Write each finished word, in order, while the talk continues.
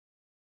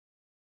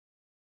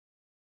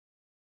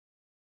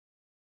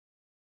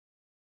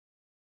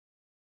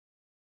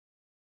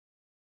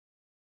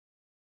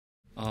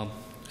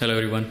Hello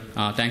everyone.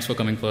 Thanks for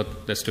coming for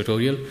this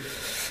tutorial.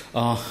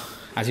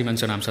 As you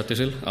mentioned, I'm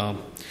Satyasheel.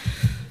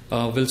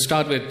 We'll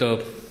start with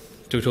the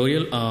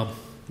tutorial.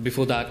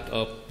 Before that,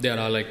 there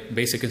are like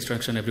basic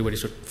instructions. Everybody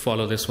should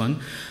follow this one.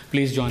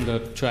 Please join the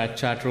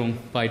chat room,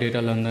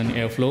 PyData London,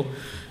 Airflow.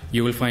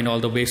 You will find all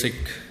the basic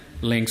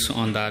links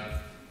on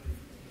that.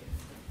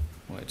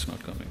 Why it's not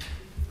coming?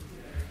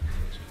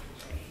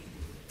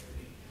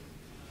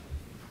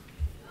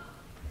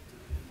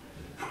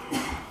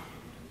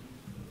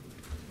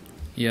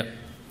 Yeah.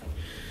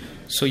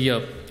 So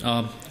yeah.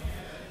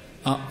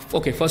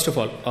 Okay. First of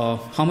all,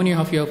 how many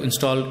of you have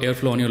installed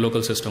Airflow on your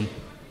local system?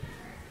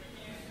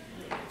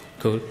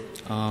 Cool.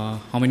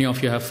 How many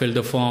of you have filled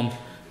the form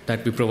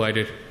that we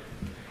provided?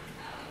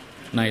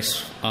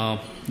 Nice.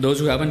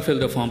 Those who haven't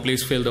filled the form,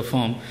 please fill the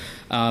form.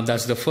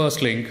 That's the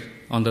first link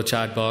on the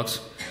chat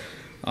box.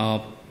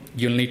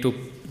 You'll need to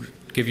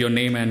give your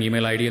name and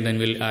email ID, and then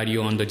we'll add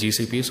you on the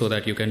GCP so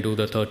that you can do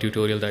the third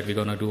tutorial that we're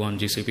gonna do on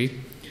GCP.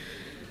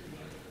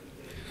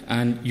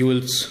 And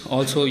you'll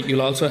also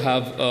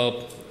have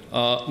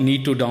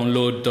need to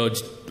download the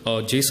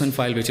JSON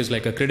file, which is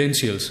like a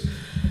credentials,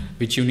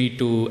 which you need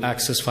to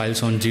access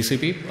files on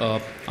GCP.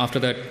 After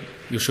that,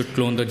 you should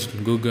clone the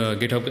Google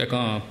GitHub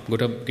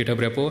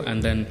repo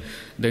and then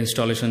the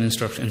installation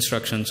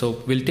instruction.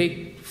 So we'll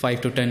take 5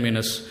 to 10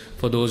 minutes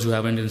for those who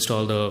haven't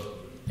installed the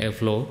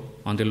Airflow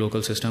on their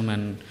local system.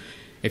 And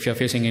if you're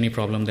facing any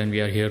problem, then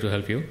we are here to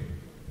help you.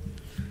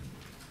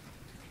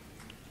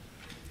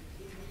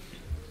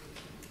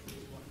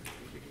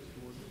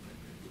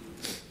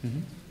 Mm-hmm.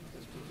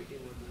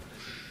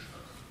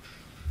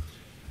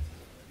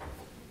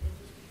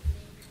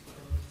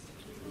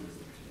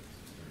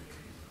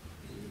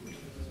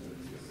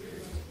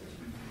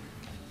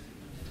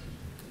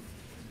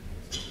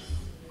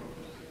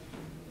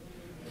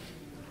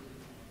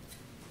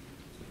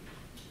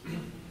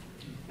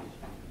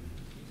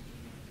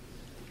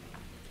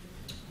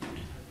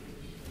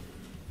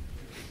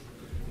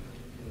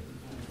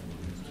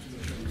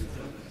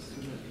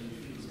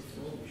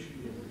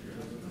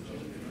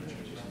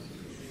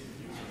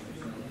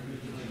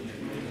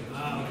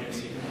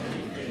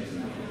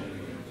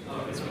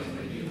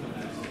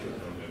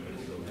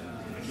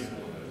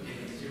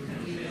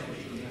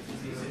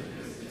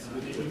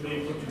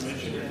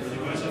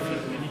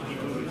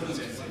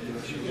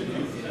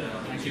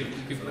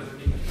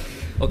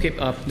 Okay,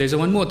 there's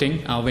one more thing.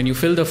 When you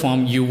fill the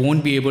form, you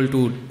won't be able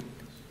to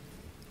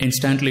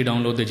instantly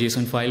download the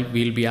JSON file.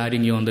 We'll be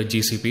adding you on the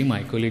GCP.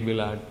 My colleague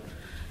will add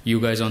you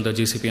guys on the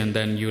GCP, and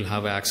then you'll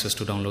have access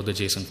to download the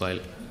JSON file.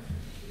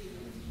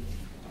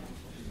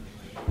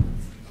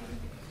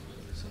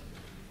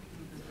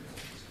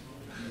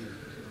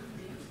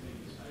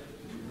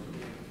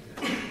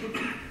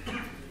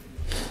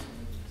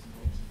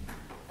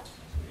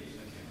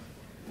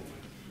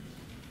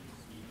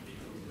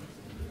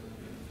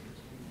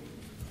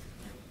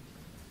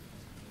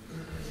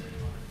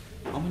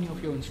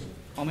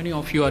 How many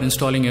of you are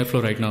installing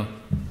Airflow right now?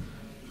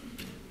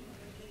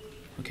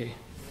 Okay.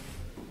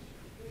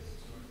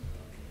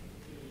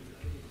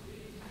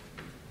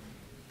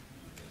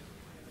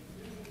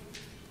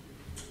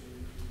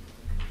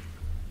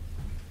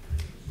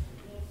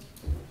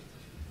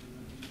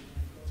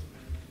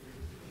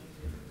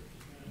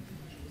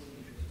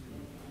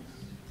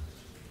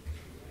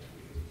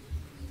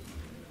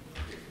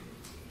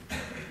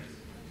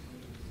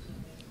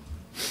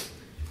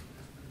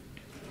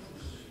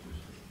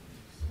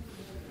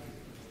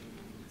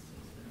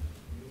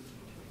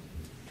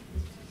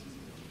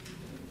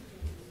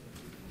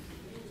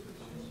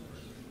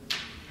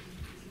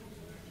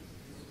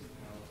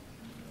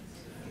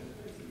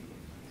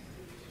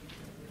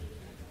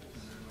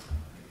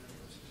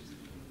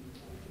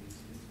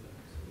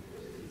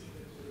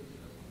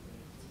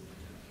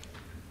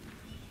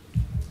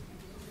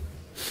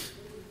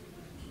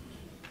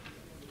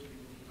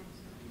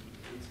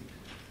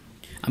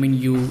 I mean,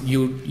 you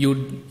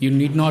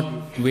need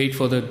not wait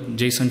for the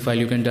JSON file.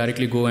 You can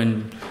directly go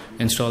and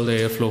install the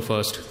Airflow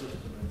first.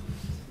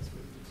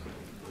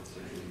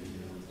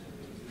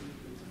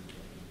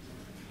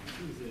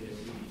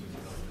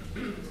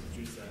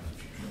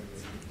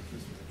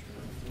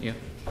 Yeah.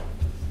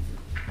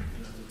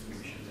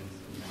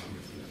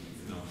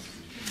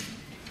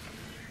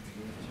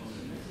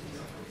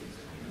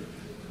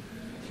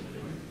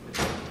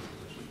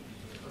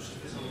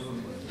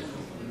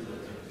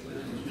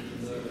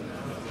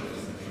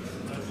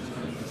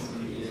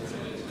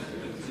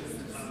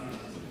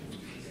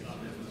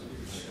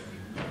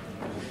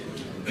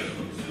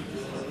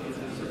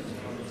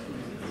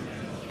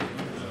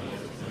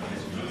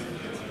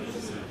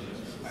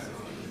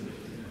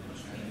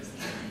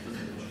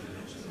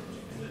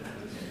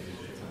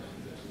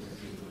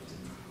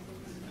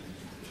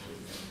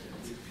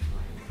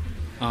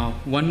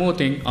 One more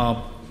thing,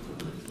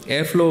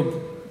 Airflow,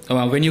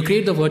 when you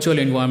create the virtual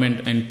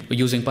environment and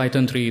using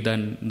Python 3,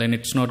 then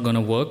it's not going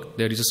to work.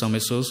 There is some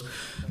issues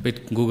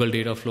with Google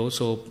Dataflow.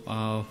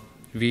 So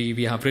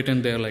we have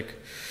written there, like,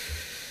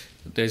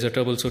 there's a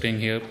troubleshooting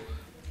here.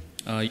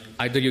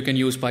 Either you can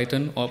use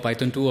Python or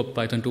Python 2 or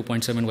Python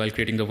 2.7 while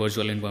creating the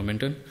virtual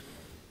environment.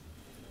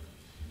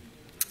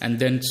 And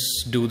then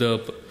do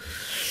the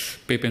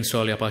pip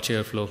install Apache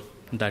Airflow.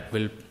 That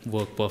will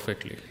work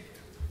perfectly.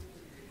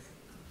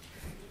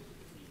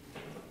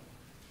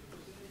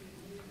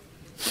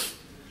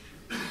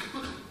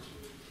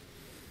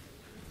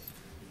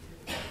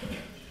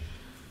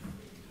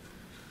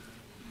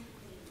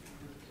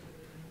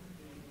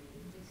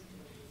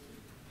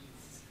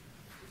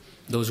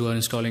 Those who are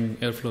installing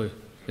Airflow,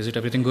 is it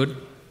everything good?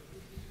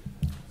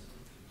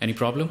 Any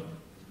problem?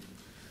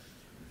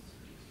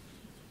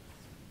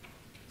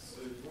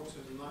 So it works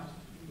with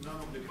none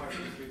of the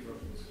Python 3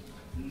 versions?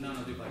 None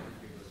of the Python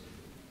 3 versions.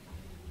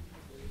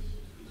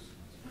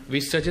 We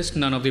suggest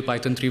none of the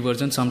Python 3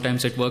 versions.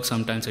 Sometimes it works,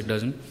 sometimes it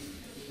doesn't.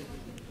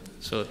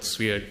 So it's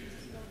weird.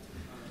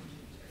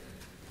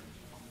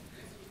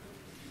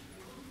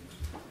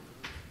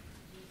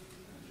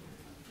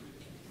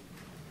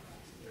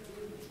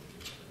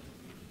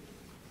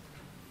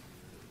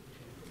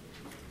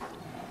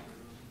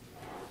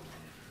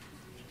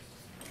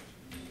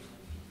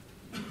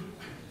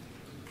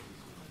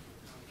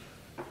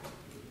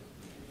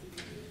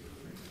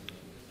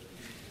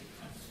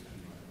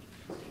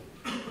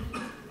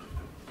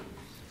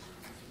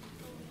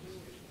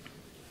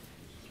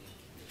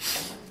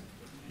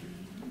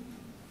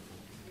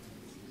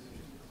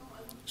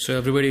 So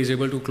everybody is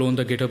able to clone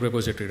the GitHub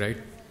repository, right?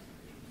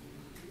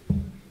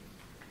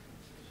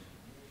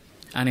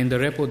 And in the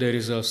repo there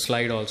is a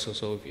slide also.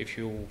 So if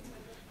you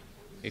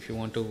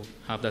want to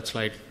have that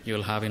slide,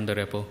 you'll have in the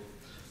repo.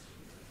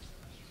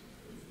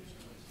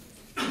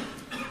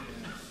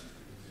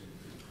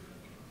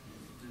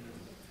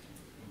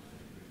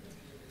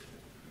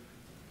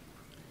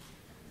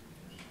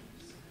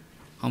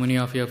 How many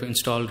of you have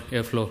installed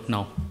Airflow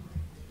now?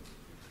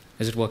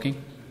 Is it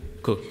working?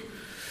 Cool.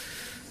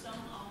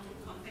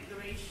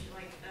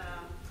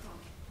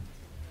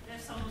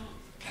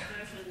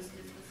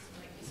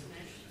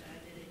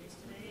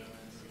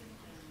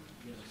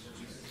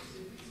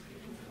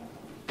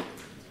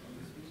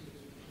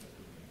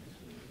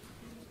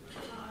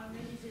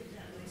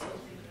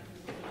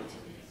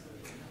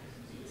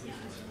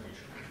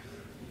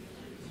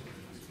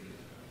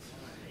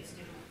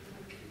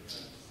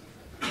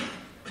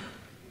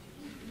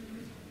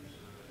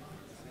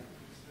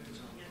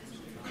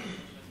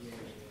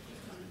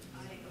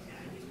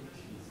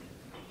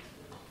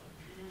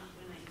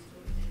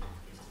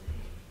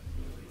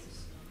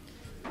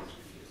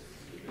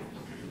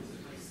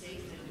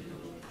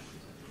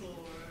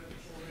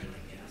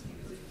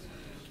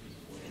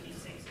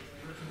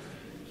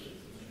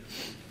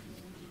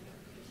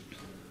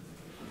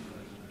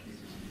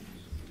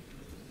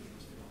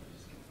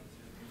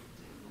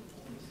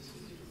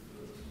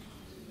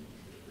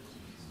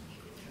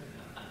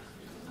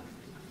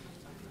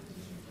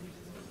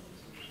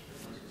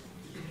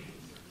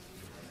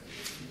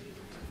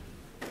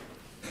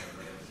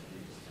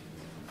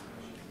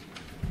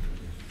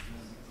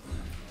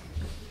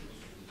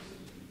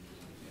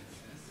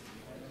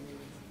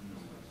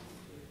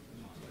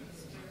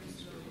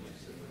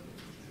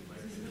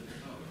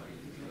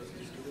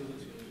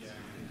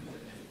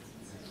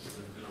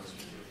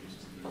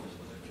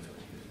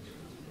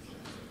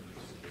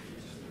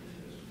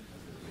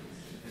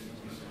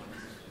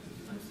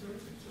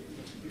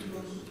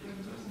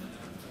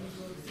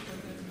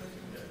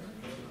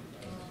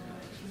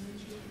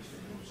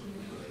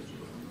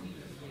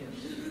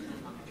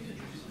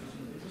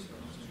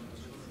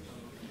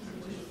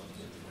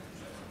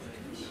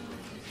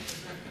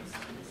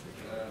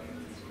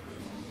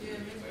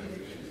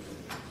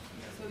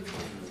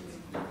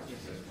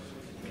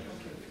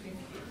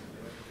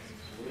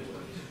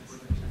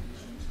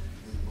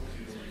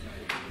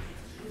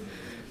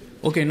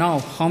 Okay, now,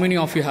 how many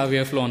of you have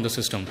Airflow on the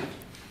system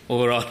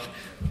overall?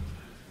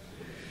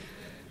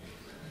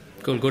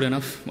 Cool, good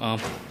enough.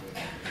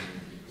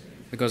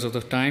 Because of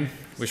the time,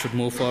 we should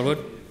move forward.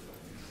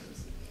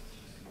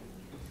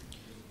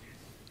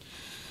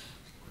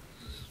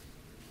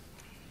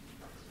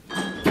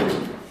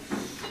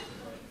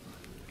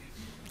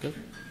 Good.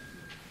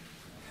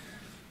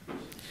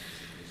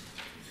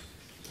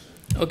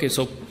 Okay,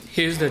 so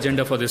here's the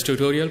agenda for this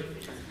tutorial.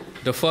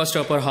 The first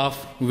upper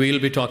half,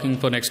 we'll be talking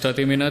for next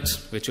 30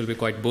 minutes, which will be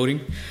quite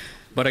boring.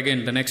 But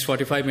again, the next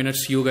 45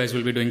 minutes, you guys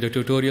will be doing the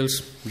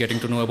tutorials, getting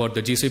to know about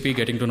the GCP,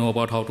 getting to know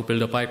about how to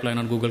build a pipeline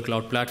on Google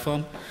Cloud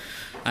Platform.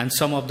 And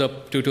some of the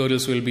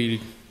tutorials will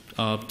be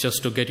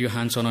just to get your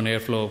hands on an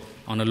Airflow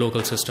on a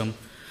local system.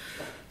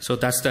 So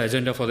that's the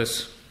agenda for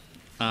this.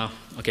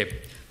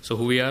 Okay, so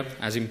who we are,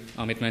 as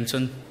Amit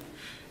mentioned,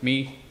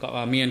 me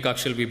and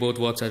Kaxil, we both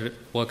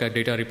work at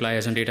Data Reply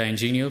as a data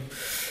engineer.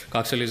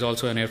 Kaxil is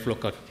also an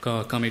Airflow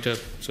committer.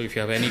 So if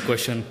you have any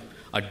question,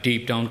 a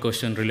deep down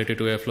question related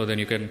to Airflow, then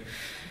you can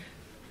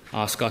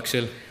ask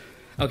Kaxil.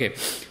 Okay,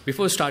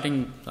 before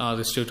starting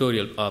this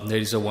tutorial, there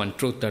is one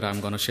truth that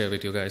I'm going to share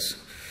with you guys.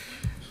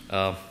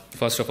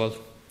 First of all,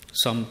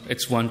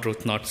 it's one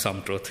truth, not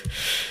some truth.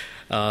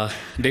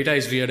 Data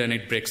is weird and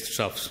it breaks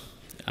stuff.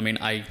 I mean,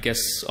 I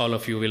guess all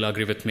of you will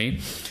agree with me.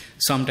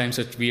 Sometimes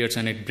it weirds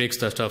and it breaks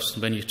the stuffs.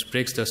 When it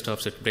breaks the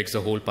stuffs, it breaks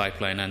the whole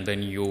pipeline, and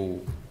then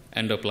you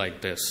end up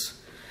like this.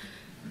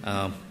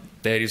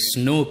 There is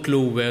no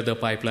clue where the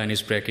pipeline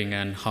is breaking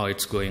and how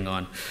it's going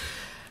on.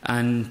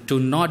 And to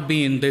not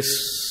be in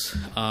this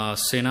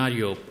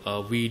scenario,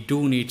 we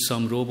do need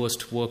some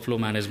robust workflow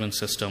management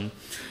system,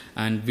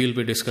 and we'll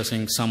be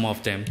discussing some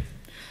of them.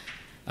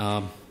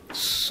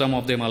 Some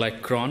of them are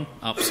like cron.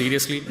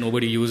 Seriously,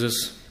 nobody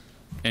uses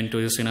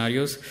into these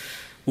scenarios.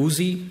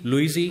 Oozie,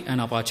 Luizy, and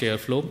Apache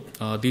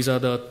Airflow. These are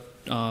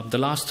the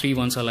last three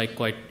ones are like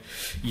quite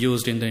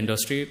used in the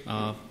industry.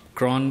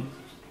 Cron,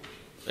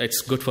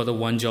 it's good for the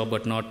one job,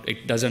 but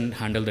it doesn't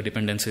handle the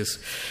dependencies.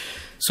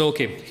 So,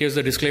 okay, here's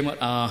the disclaimer.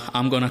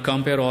 I'm going to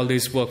compare all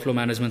these workflow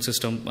management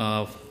system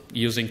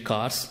using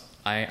cars.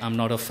 I'm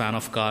not a fan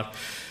of car,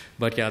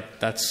 but yeah,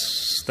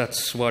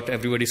 that's what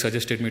everybody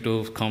suggested me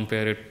to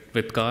compare it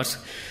with cars.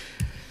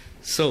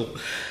 So,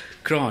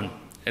 cron,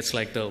 it's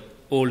like the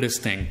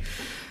oldest thing.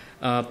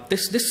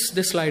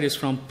 This slide is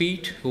from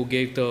Pete, who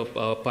gave the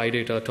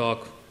PyData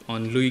talk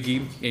on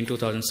Luigi in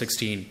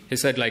 2016. He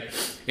said, like,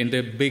 in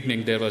the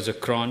beginning there was a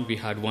cron. We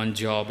had one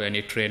job and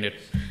it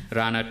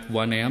ran at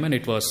 1 a.m. and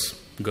it was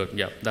good.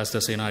 Yeah, that's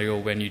the scenario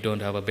when you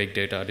don't have a big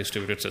data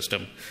distributed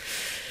system.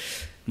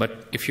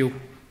 But if you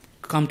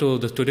come to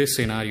today's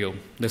scenario,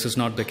 this is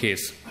not the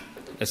case.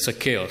 It's a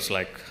chaos.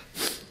 Like,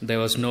 there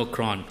was no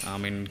cron. I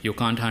mean, you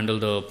can't handle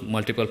the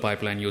multiple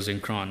pipeline using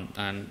cron,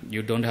 and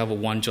you don't have a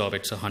one job,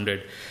 it's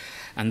 100.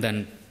 And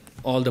then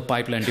all the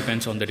pipeline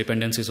depends on the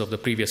dependencies of the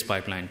previous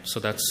pipeline. So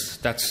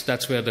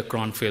that's where the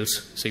cron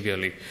fails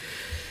severely.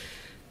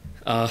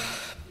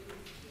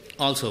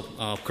 Also,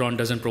 cron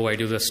doesn't provide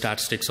you the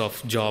statistics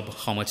of job,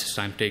 how much it's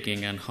time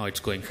taking, and how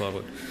it's going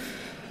forward.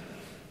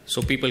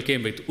 So people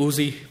came with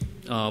Oozie.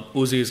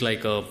 Oozie is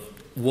like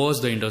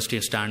was the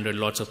industry standard.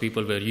 Lots of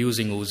people were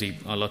using Oozie.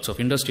 Lots of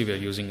industry were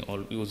using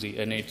Oozie,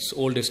 and it's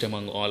oldest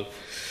among all.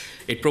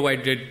 It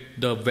provided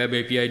the web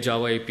API,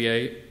 Java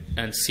API,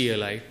 and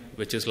CLI,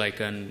 which is like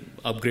an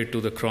upgrade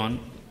to the cron.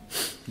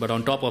 But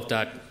on top of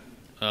that,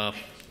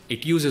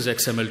 it uses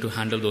XML to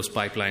handle those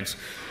pipelines,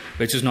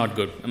 which is not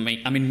good. I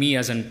mean, me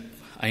as an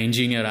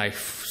engineer, I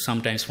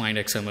sometimes find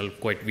XML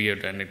quite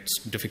weird and it's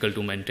difficult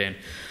to maintain.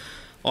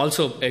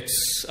 Also,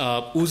 it's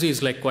Oozie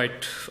is like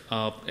quite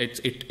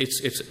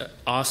it's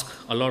ask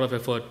a lot of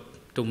effort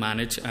to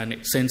manage, and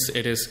since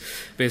it is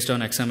based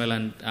on XML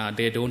and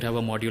they don't have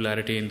a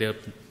modularity in their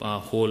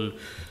whole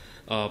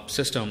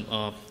system,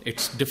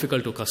 it's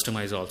difficult to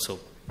customize. Also,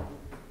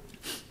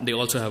 they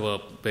also have a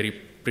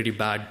pretty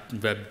bad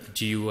web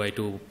GUI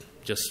to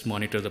just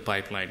monitor the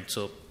pipeline.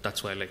 So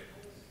that's why, like,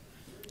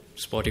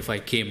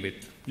 Spotify came with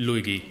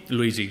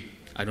Luigi.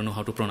 I don't know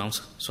how to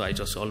pronounce, so I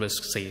just always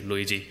say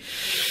Luigi.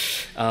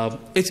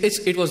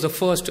 It was the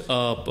first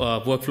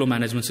workflow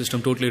management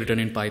system totally written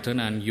in Python,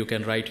 and you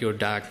can write your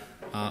DAG.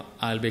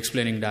 I'll be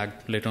explaining DAG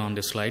later on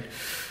this slide.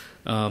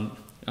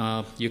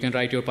 You can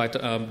write your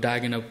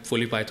DAG in a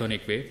fully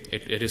Pythonic way.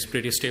 It is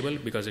pretty stable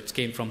because it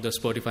came from the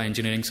Spotify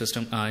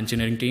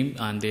engineering team,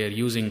 and they are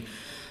using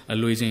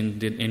Luigi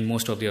in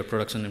most of their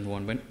production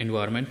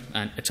environment,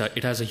 and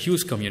it has a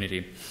huge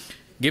community.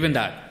 Given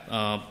that,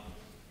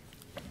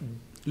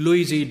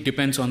 Luigi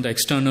depends on the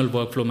external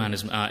workflow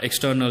management,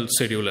 external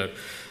scheduler,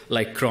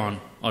 like cron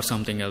or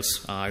something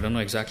else. I don't know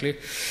exactly.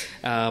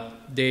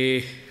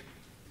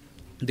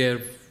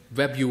 Their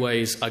web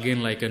UI is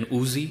again like an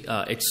Oozie.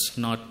 It's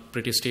not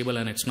pretty stable,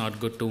 and it's not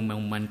good to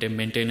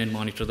maintain and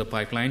monitor the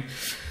pipeline.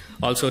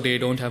 Also, they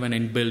don't have an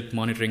inbuilt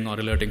monitoring or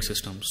alerting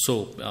system.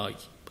 So,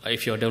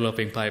 if you're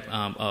developing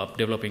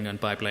a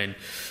pipeline,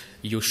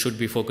 you should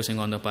be focusing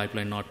on the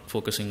pipeline, not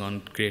focusing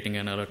on creating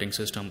an alerting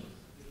system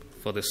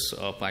for this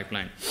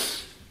pipeline.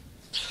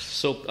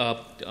 So,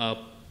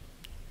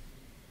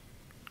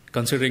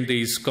 considering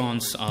these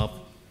cons,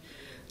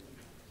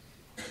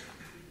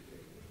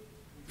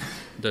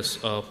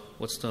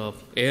 what's the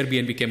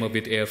Airbnb came up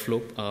with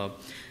Airflow.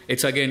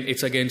 It's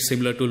again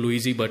similar to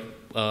Luigi, but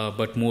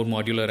more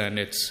modular, and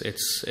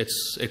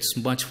it's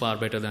much far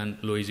better than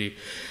Luigi.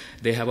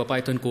 They have a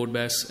Python code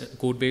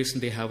base.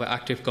 They have an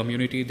active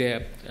community.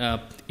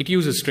 It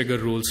uses trigger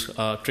rules.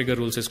 Trigger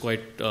rules is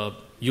quite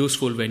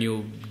useful when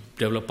you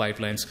develop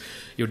pipelines.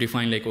 You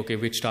define, like, okay,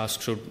 which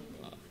task should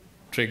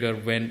trigger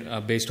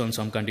when based on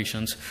some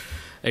conditions.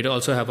 It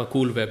also have a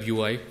cool web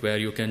UI where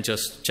you can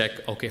just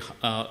check, okay,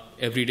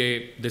 every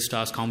day this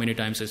task, how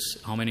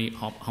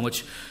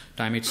much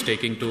time it's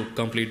taking to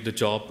complete the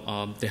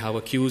job. They have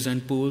a queues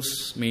and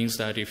pools, means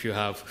that if you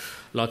have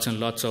lots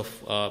and lots of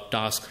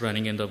tasks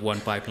running in the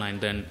one pipeline,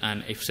 then,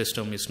 and if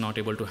system is not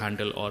able to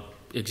handle or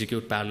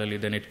execute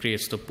parallelly, then it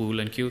creates the pool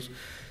and queues.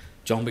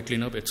 Zombie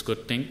cleanup, it's a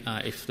good thing.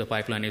 If the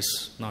pipeline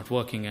is not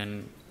working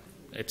and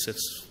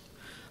it's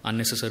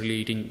unnecessarily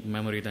eating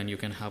memory, then you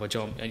can have a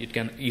job. It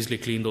can easily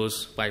clean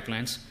those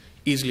pipelines,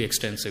 easily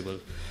extensible.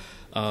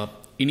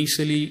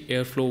 Initially,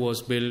 Airflow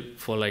was built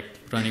for like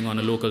running on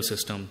a local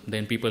system.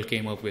 Then people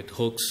came up with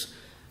hooks.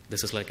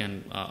 This is like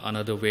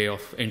another way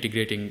of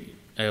integrating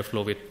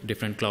Airflow with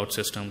different cloud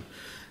system,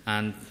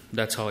 and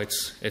that's how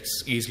it's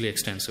easily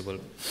extensible.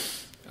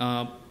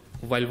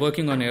 While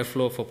working on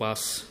Airflow for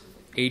past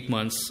 8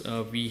 months,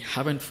 we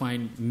haven't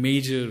found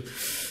major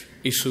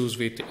issues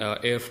with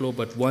Airflow,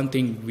 but one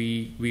thing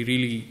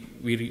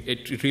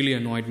it really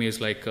annoyed me is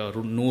like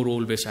no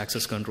role-based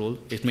access control.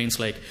 It means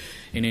like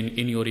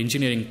in your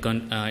engineering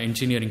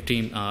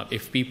team,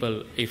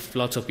 if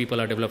lots of people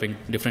are developing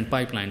different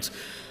pipelines,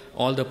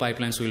 all the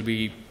pipelines will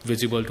be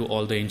visible to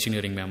all the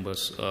engineering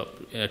members,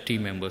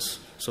 team members.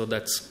 So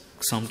that's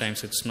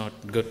sometimes it's not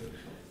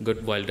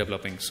good while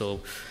developing.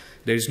 So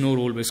there is no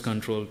role-based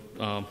control.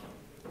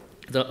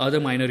 The other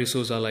minor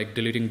issues are like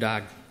deleting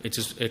DAG.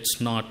 It's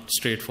not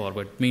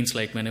straightforward. It means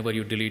like whenever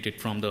you delete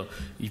it from the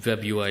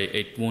web UI,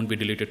 it won't be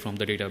deleted from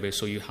the database.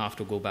 So you have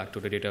to go back to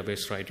the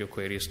database, write your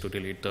queries to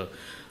delete the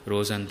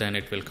rows, and then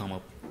it will come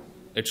up.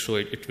 It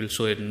will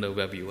show it in the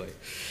web UI.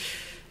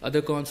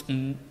 Other cons,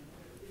 to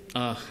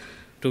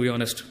be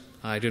honest,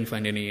 I didn't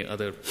find any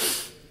other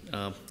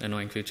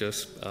annoying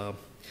features.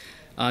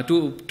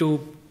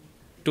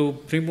 To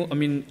remove,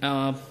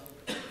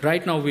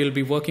 right now we'll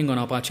be working on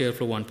Apache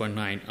Airflow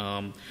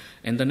 1.9.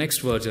 In the next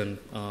version,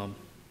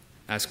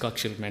 as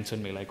Kaxil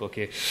mentioned me, like,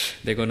 okay,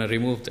 they're going to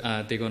remove,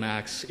 they're going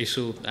to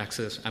issue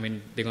access.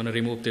 They're going to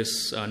remove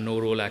this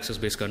no-role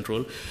access-based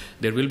control.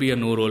 There will be a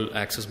no-role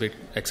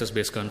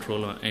access-based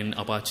control in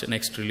Apache,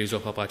 next release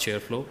of Apache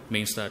Airflow.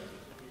 Means that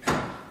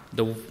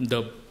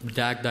the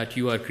DAG that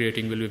you are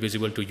creating will be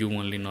visible to you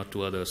only, not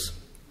to others.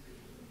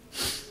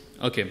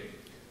 Okay.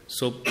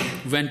 So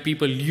when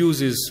people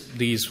uses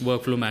these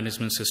workflow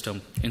management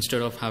system,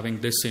 instead of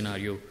having this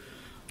scenario,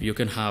 you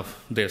can have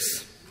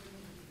this,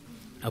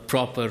 a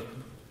proper,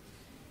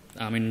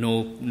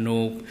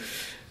 no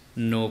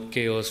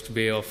chaos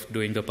way of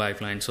doing the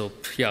pipeline. So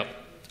yeah,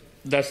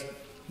 that's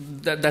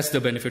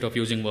the benefit of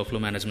using workflow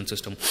management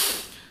system.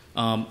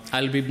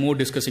 I'll be more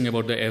discussing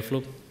about the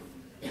Airflow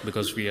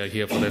because we are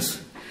here for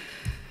this.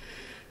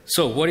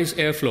 So what is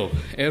Airflow?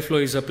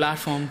 Airflow is a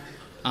platform.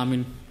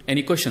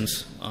 Any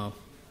questions?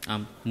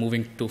 I'm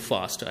moving too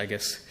fast, I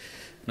guess.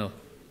 No,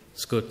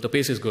 it's good. The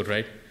pace is good,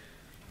 right?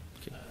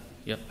 Okay.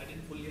 Yeah. I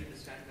didn't fully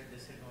understand that they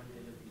said not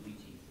develop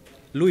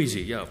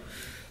Luigi, yeah.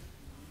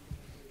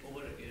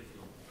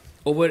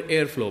 Over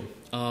Airflow.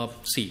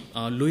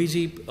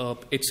 Luigi,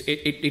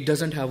 it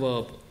doesn't have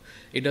a work.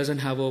 It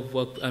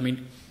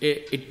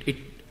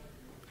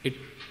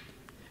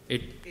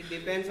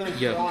depends on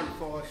cron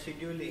for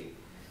scheduling.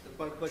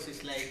 The purpose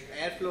is like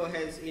Airflow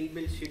has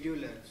inbuilt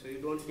scheduler, so you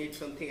don't need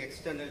something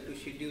external to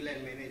schedule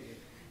and manage it.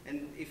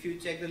 And if you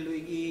check the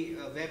Luigi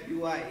web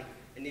UI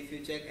and if you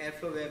check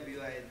Airflow web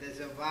UI, there's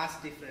a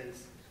vast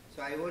difference.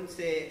 So I won't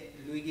say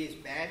Luigi is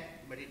bad,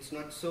 but it's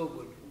not so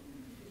good.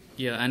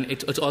 Yeah, and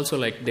it's also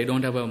like they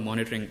don't have a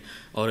monitoring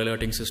or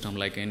alerting system.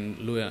 Like in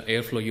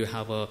Airflow, you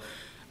have a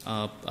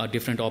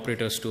different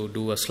operators to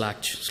do a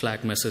Slack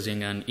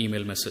messaging and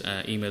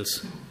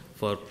emails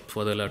for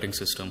the alerting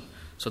system.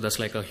 So that's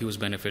like a huge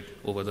benefit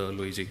over the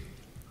Luigi.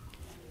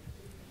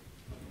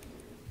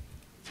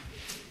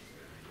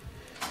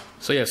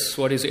 So yes,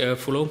 what is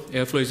Airflow?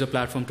 Airflow is a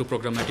platform to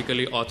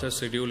programmatically author,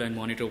 schedule, and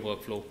monitor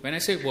workflow. When I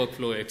say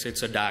workflow, it's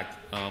a DAG.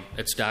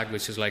 It's DAG,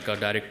 which is like a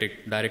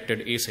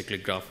directed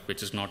acyclic graph,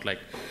 which is not like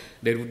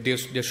there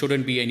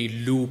shouldn't be any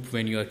loop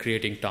when you are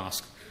creating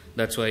tasks.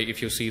 That's why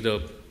if you see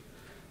the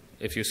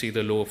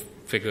low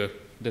figure,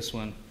 this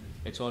one,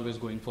 it's always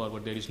going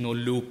forward. There is no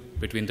loop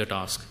between the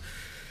tasks.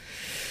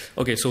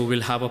 Okay, so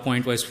we'll have a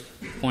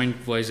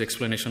point-wise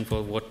explanation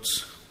for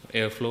what's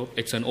Airflow.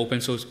 It's an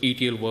open source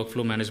ETL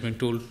workflow management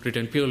tool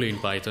written purely in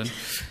Python.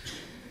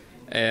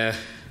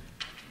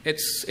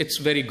 It's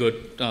very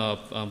good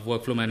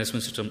workflow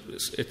management system.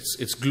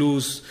 It's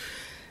glues.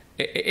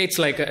 It's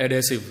like an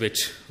adhesive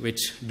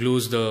which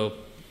glues the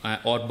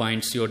or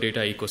binds your data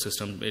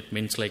ecosystem. It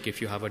means like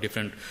if you have a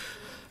different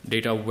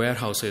data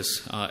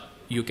warehouses,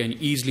 you can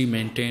easily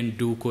maintain,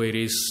 do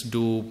queries,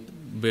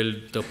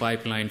 build the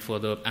pipeline for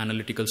the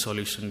analytical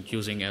solution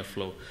using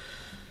Airflow.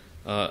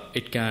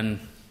 It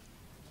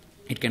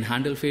can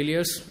handle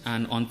failures,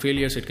 and on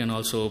failures it can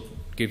also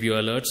give you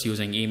alerts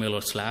using email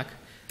or Slack.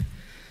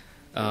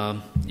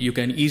 You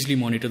can easily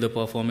monitor the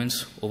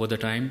performance over the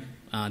time.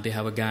 They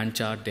have a Gantt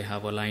chart, they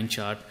have a line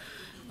chart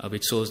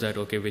which shows that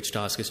okay, which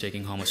task is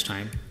taking how much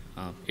time.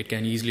 It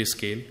can easily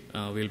scale.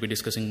 We'll be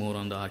discussing more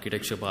on the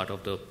architecture part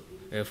of the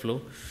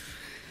Airflow.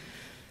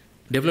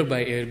 Developed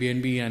by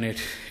Airbnb, and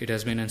it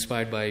has been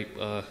inspired by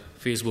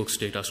Facebook's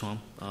data swarm.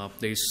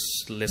 There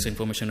is less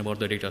information about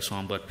the data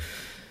swarm, but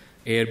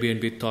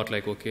Airbnb thought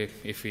like, okay,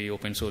 if we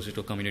open source it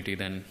to community,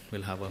 then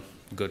we'll have a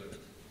good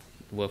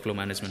workflow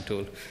management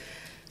tool.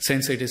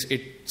 Since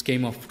it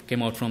came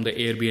out from the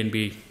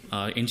Airbnb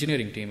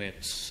engineering team,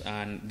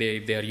 and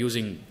they are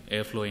using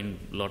Airflow in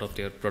a lot of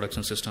their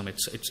production system. It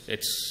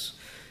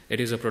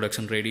is a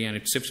production ready, and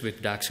it ships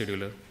with DAG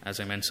scheduler, as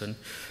I mentioned.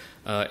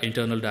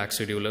 Internal DAG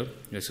scheduler.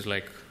 This is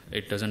like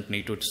it doesn't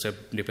need to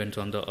depend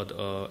on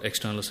the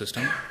external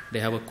system. They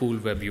have a cool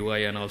web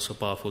UI and also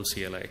powerful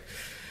CLI.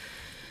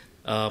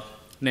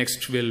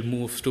 Next, we'll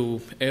move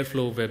to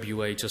Airflow Web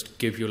UI, just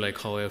give you like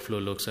how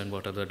Airflow looks and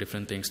what are the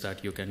different things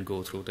that you can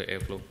go through the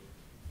Airflow.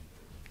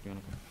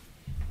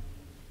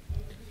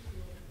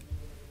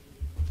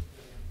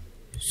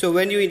 So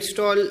when you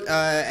install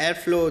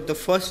Airflow, the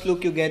first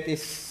look you get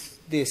is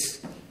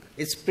this.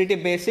 It's pretty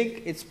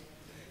basic.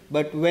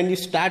 But when you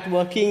start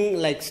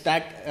working, like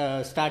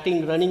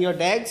starting running your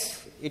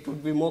DAGs, it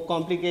would be more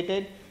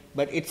complicated.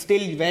 But it's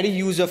still very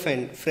user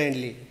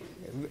friendly.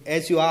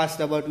 As you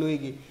asked about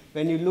Luigi,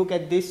 when you look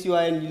at this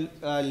UI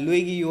and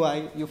Luigi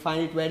UI, you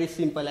find it very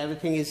simple.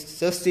 Everything is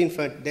just in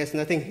front. There's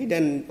nothing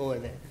hidden over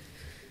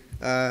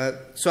there.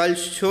 So I'll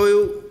show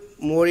you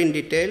more in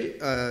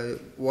detail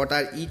what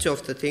are each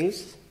of the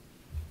things.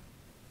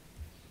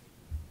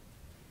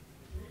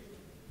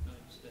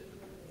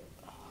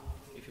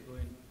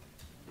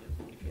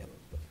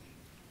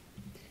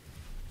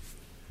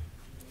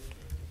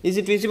 Is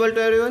it visible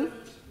to everyone?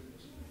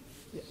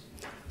 Yeah.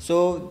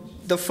 So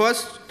the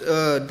first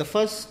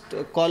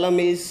column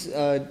is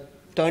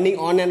turning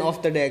on and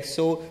off the DAGs.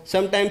 So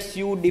sometimes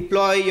you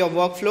deploy your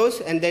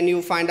workflows and then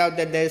you find out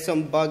that there is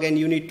some bug and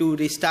you need to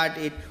restart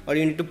it or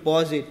you need to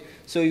pause it.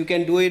 So you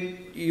can do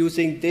it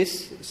using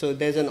this. So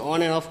there's an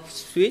on and off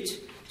switch.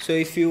 So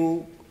if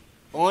you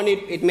on it,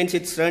 it means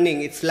it's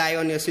running, it's live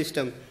on your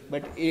system.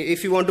 But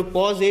if you want to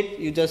pause it,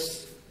 you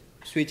just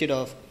switch it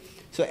off.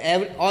 So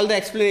all the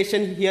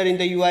explanation here in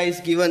the UI is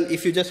given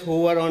if you just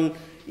hover on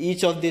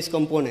each of these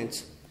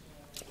components.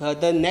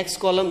 The next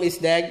column is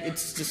DAG.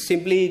 It's just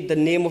simply the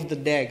name of the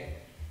DAG.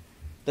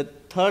 The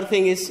third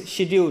thing is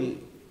schedule.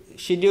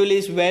 Schedule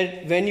is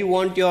when you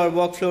want your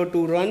workflow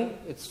to run.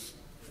 It's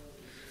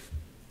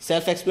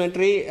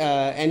self-explanatory.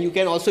 And you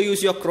can also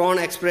use your cron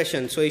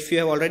expression. So if you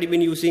have already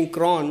been using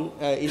cron,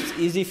 it's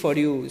easy for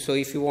you. So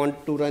if you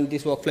want to run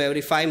this workflow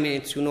every 5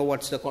 minutes, you know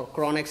what's the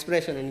cron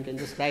expression and you can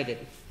just write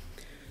it.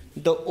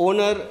 The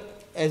owner,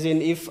 as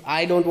in if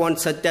I don't want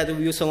Satya to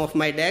view some of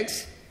my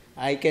DAGs,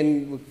 I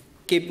can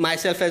keep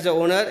myself as the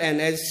owner,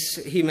 and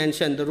as he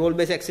mentioned, the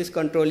role-based access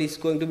control is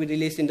going to be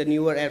released in the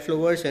newer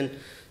Airflow version,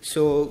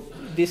 so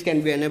this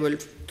can be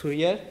enabled through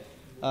here.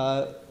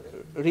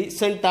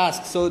 Recent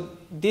tasks, so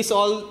this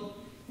all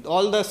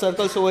the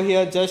circles over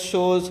here just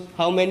shows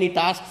how many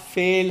tasks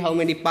fail, how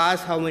many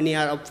pass, how many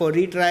are up for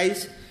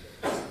retries.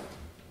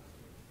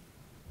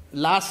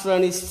 Last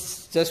run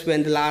is just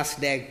when the last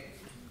DAG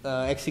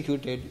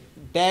executed.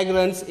 DAG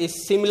runs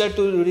is similar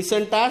to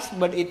recent task,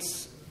 but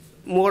it's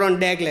more on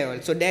DAG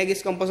level. So DAG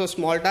is composed of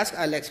small tasks.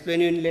 I'll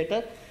explain you in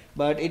later,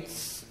 but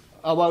it's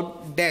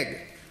about DAG.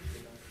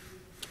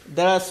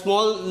 There are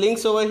small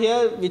links over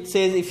here which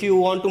says if you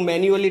want to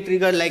manually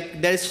trigger,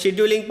 like there's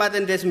scheduling path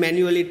and there's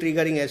manually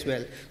triggering as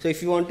well. So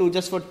if you want to,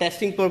 just for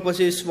testing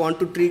purposes, want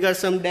to trigger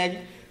some DAG,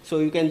 so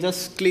you can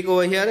just click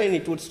over here and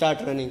it would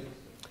start running.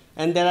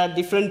 And there are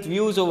different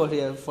views over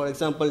here. For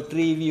example,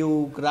 tree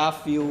view,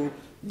 graph view,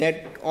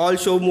 that all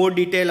show more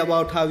detail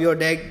about how your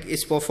DAG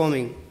is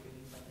performing.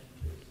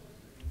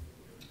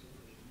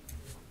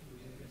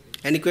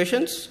 Any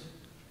questions?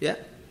 Yeah?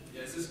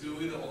 Yeah, is this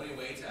GUI the only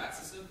way to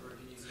access it? Or can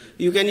you use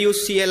it? You can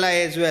use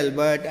CLI as well,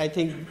 but I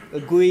think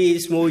GUI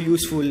is more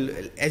useful,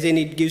 as in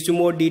it gives you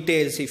more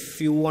details. If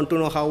you want to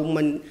know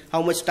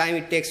how much time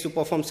it takes to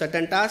perform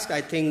certain tasks,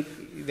 I think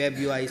Web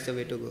UI is the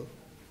way to go.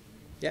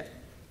 Yeah?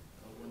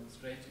 One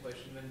strange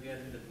question: when we are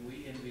in the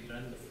GUI and we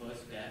run the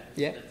first DAG,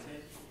 yeah. Let's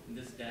say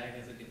this DAG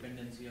has a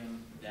dependency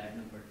on DAG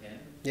number 10.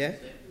 Yeah.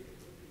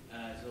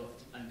 So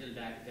until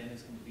DAG 10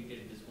 is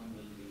completed, this one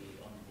will be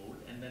on board.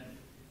 And then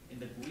in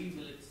the GUI,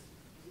 will it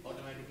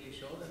automatically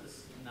show that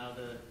now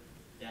the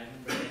DAG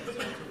number 10 is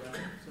also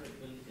running? So it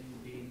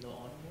will be in the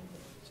on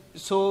mode?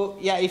 So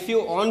yeah, if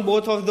you on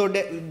both of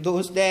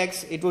those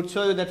DAGs, it would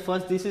show you that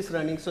first this is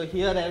running. So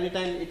here every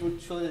time it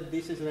would show that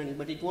this is running,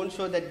 but it won't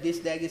show that this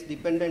DAG is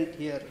dependent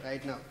here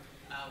right now.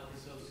 Okay,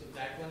 so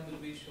that one will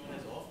be shown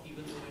as off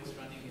even though it's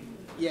running in.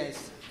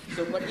 Yes.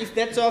 So, but if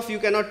that's off, you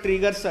cannot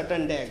trigger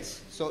certain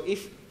DAGs. So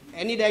if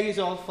any DAG is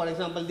off, for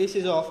example, this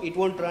is off, it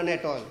won't run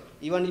at all,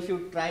 even if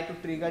you try to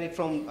trigger it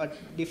from a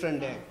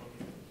different DAG.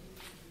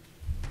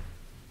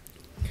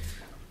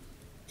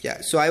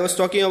 Yeah, so I was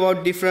talking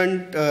about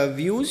different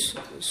views.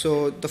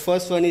 So the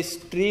first one is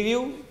tree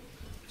view.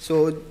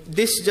 So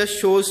this just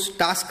shows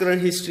task run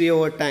history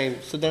over time.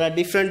 So there are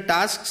different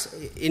tasks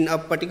in a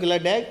particular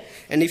DAG,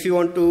 and if you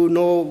want to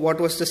know what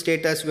was the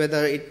status,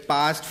 whether it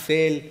passed,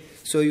 failed,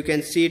 so you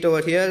can see it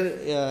over here.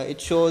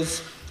 It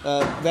shows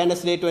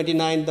Wednesday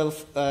 29,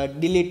 the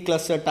delete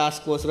cluster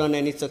task was run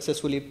and it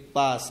successfully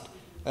passed.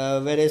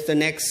 Whereas the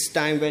next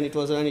time when it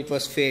was run, it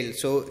was failed.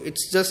 So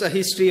it's just a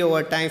history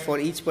over time for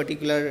each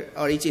particular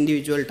or each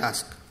individual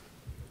task.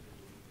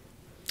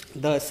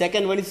 The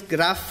second one is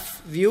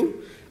graph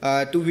view.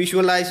 To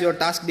visualize your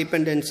task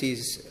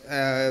dependencies.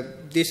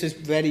 This is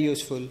very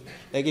useful.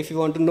 Like if you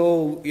want to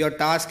know your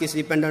task is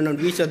dependent on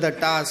which other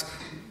task,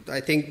 I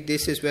think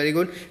this is very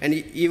good. And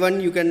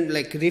even you can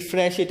like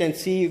refresh it and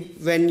see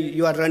when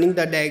you are running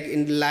the DAG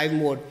in live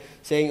mode,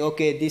 saying,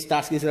 okay, this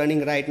task is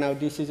running right now,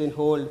 this is in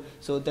hold.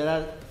 So there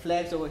are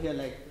flags over here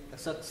like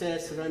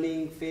success,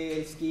 running,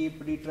 fail, skip,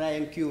 retry,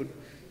 and queued.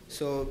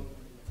 So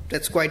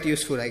that's quite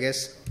useful, I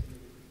guess.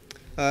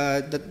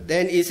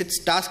 Then is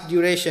its task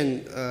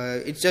duration.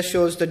 It just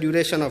shows the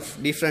duration of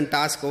different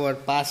tasks over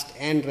past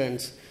n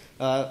runs.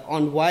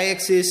 On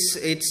y-axis,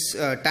 it's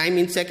time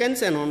in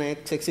seconds, and on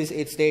x-axis,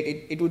 it's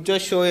date. It would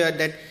just show you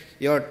that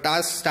your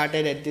task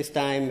started at this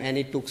time, and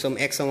it took some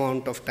x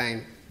amount of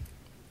time.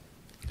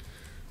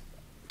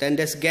 Then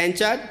there's Gantt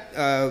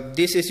chart.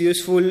 This is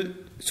useful.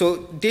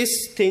 So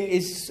this thing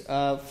is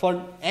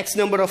for X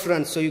number of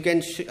runs. So you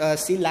can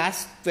see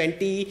last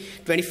 20,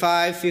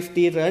 25,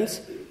 50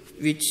 runs,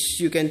 which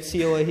you can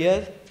see over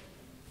here.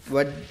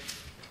 But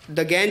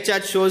the Gantt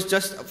chart shows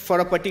just for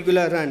a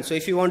particular run. So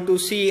if you want to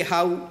see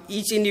how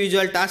each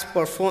individual task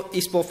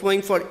is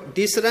performing for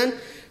this run,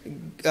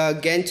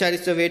 Gantt chart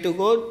is the way to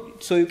go.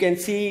 So you can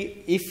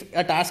see if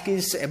a task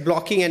is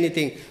blocking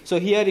anything.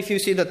 So here, if you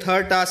see the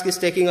third task is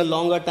taking a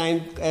longer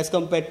time as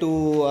compared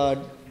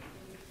to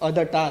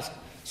other tasks.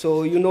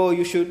 So you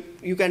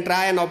can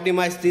try and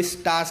optimize this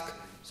task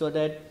so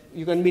that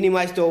you can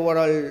minimize the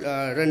overall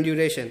run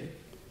duration.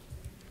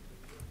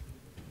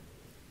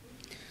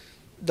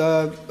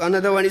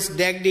 Another one is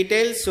DAG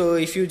details. So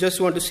if you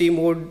just want to see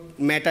more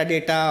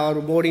metadata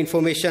or more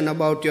information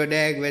about your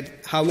DAG, with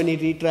how many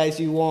retries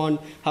you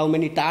want, how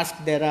many tasks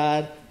there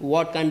are,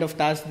 what kind of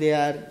tasks they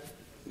are,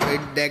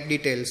 with DAG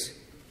details.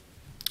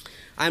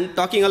 I'm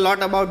talking a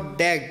lot about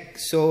DAG,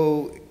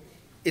 so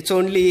it's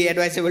only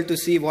advisable to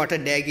see what a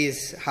DAG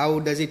is. How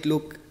does it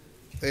look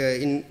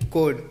in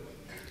code?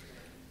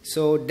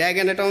 So DAG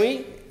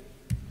anatomy,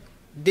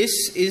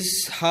 this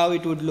is how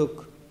it would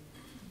look.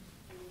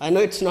 I know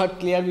it's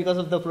not clear because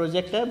of the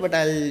projector, but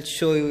I'll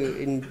show you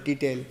in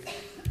detail.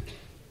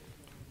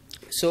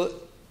 So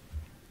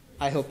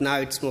I hope now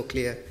it's more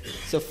clear.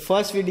 So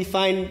first we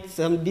define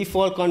some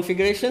default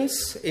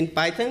configurations in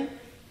Python.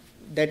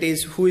 That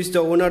is, who is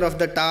the owner of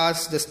the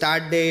task, the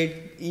start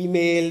date,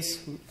 emails,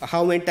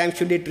 how many times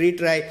should it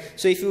retry.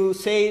 So if you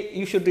say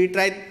you should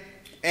retry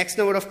X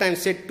number of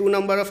times, say 2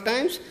 number of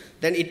times,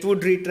 then it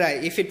would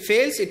retry. If it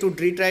fails, it would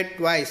retry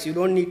twice. You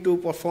don't need to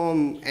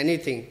perform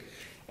anything.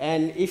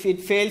 And if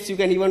it fails, you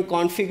can even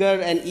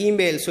configure an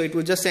email, so it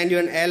will just send you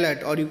an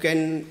alert, or you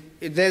can,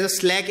 there's a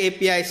Slack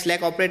API,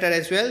 Slack operator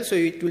as well, so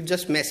it will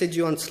just message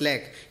you on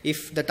Slack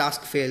if the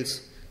task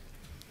fails.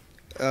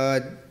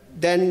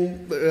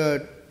 Then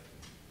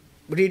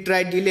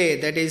retry delay,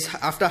 that is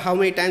after how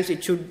many times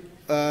it should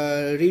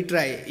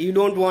retry. You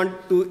don't want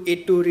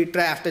it to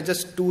retry after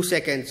just 2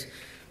 seconds.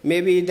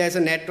 Maybe there's a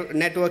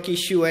network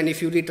issue, and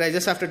if you retry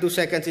just after 2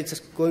 seconds, it's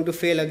going to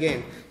fail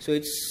again. So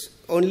it's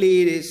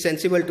only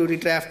sensible to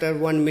retry after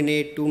 1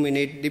 minute, 2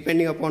 minutes,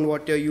 depending upon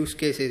what your use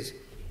case is.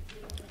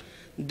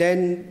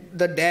 Then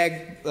the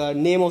DAG,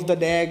 name of the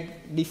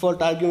DAG,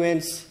 default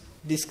arguments,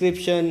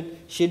 description,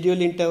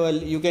 schedule interval.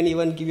 You can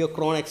even give your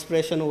cron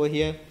expression over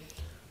here.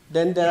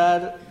 Then there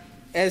are,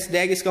 as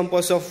DAG is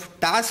composed of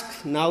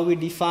tasks, now we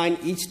define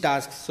each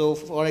task. So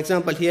for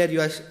example, here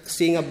you are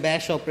seeing a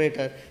bash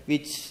operator,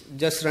 which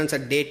just runs a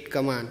date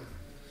command.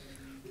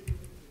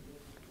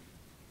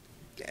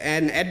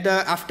 And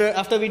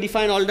after we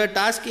define all the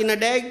tasks in a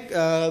DAG,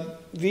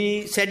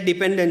 we set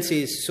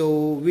dependencies.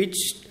 So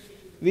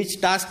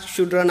which task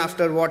should run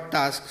after what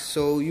task.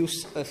 So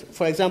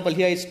for example,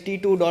 here is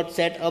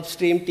t2.set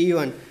upstream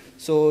t1.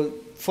 So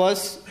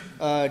first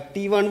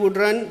t1 would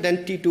run,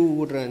 then t2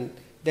 would run.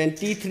 Then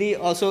t3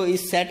 also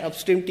is set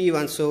upstream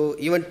t1. So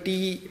even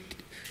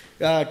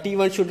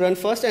t1 should run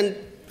first, and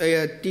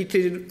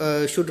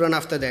t3 should run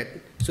after that.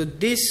 So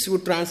this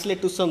would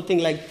translate to something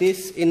like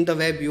this in the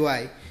web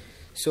UI.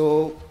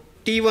 So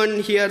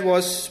T1 here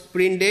was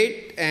print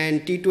date,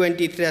 and T2 and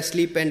T3 are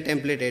sleep and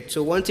templated.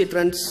 So once it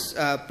runs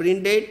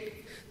print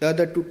date, the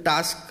other 2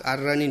 tasks are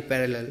run in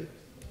parallel.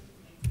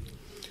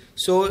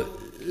 So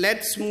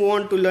let's move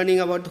on to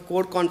learning about the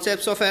core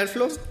concepts of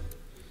Airflow.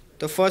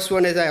 The first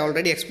one, as I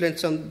already explained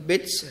some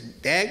bits,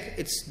 DAG,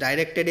 it's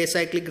directed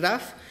acyclic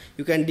graph.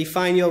 You can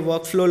define your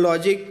workflow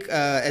logic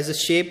as a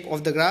shape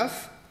of the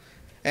graph.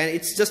 And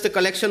it's just a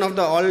collection of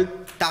all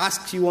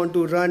tasks you want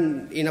to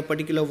run in a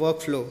particular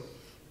workflow.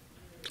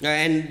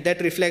 And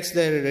that reflects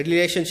the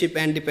relationship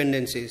and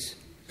dependencies.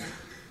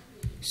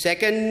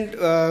 Second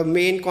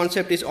main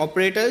concept is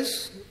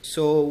operators.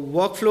 So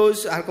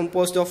workflows are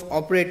composed of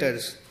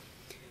operators.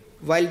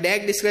 While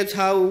DAG describes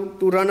how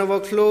to run a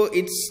workflow,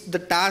 it's the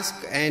task,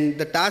 and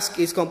the task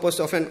is composed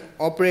of an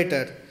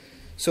operator.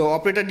 So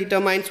operator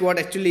determines what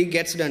actually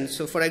gets done.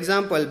 So for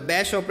example,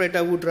 bash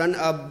operator would run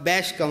a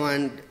bash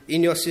command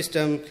in your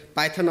system.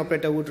 Python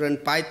operator would run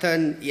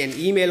Python. An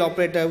email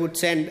operator would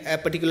send a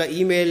particular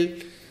email.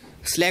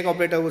 Slack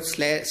operator would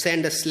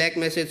send a Slack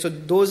message. So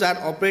those are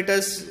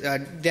operators.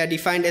 They are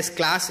defined as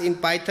class in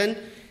Python.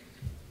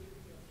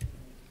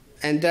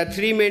 And there are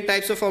 3 main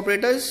types of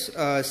operators: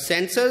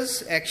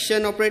 sensors,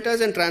 action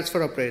operators, and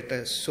transfer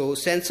operators. So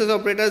sensors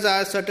operators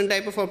are certain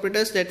type of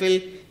operators that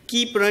will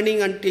keep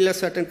running until a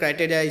certain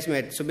criteria is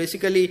met. So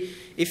basically,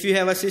 if you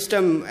have a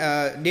system,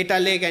 data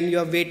lake, and you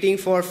are waiting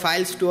for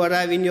files to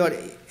arrive in your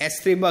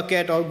S3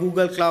 bucket or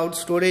Google Cloud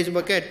storage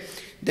bucket,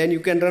 then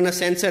you can run a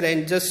sensor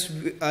and just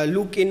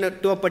look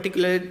into a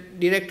particular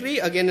directory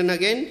again and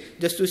again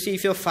just to see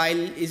if your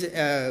file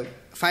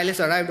has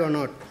arrived or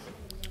not.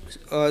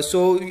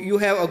 So you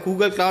have a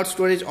Google Cloud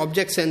Storage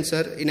object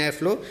sensor in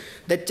Airflow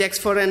that checks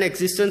for an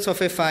existence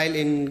of a file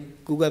in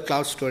Google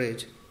Cloud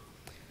Storage.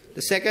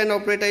 The second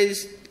operator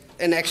is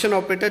an action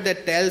operator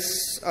that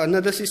tells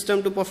another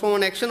system to perform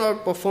an action or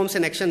performs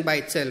an action by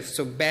itself.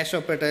 So bash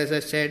operator, as I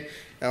said,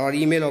 or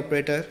email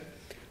operator.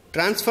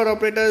 Transfer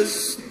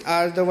operators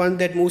are the one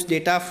that moves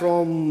data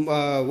from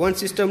one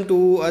system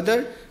to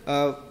other.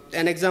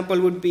 An example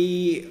would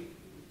be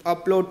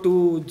upload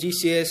to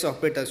GCS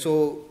operator.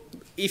 So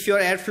if your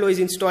Airflow is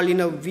installed in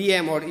a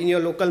VM or in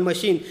your local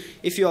machine,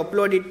 if you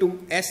upload it to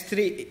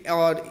S3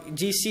 or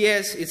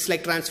GCS, it's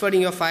like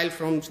transferring your file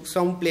from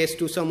some place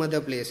to some other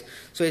place.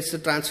 So it's the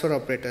transfer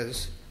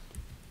operators.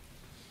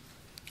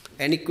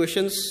 Any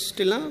questions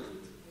till now?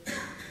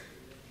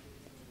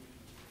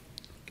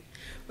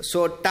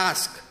 So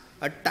task.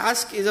 A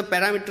task is a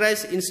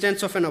parameterized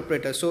instance of an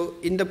operator. So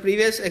in the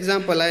previous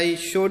example, I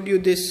showed you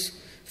this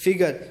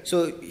figure.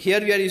 So here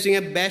we are using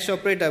a bash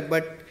operator,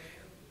 but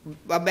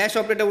a bash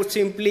operator would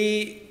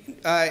simply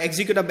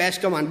execute a bash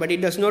command, but it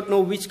does not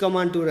know which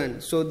command to run.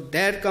 So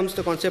there comes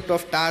the concept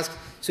of task.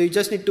 So you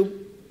just need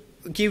to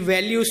give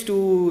values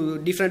to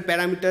different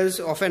parameters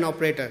of an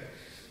operator.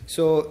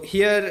 So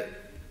here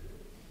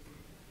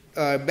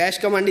bash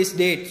command is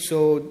date.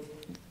 So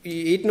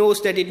it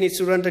knows that it needs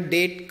to run the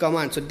date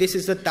command. So this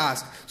is the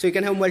task. So you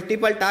can have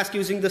multiple tasks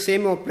using the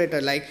same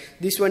operator. Like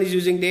this one is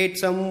using date,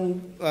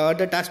 some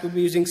other task would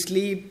be using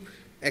sleep,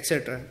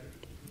 etc.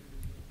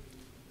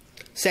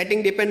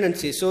 Setting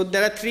dependencies. So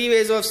there are three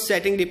ways of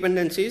setting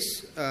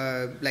dependencies.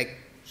 Like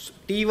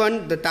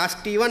T1, the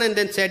task T1, and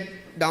then set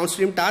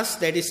downstream tasks,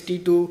 that is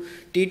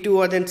T2,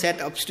 or then set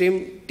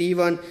upstream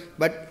T1.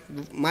 But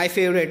my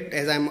favorite,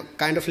 as I'm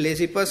kind of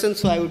lazy person,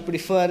 so I would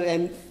prefer,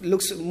 and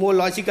looks more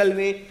logical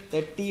way,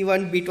 that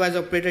T1 bitwise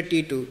operator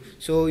T2.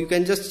 So you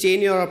can just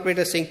chain your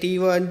operator saying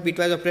T1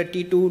 bitwise operator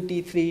T2,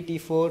 T3,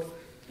 T4,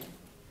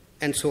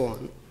 and so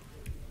on.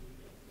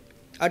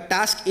 A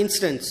task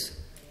instance.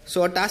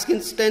 So a task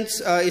instance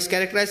is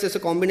characterized as a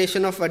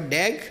combination of a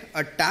DAG,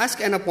 a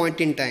task, and a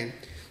point in time.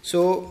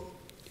 So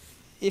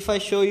if I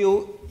show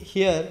you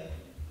here,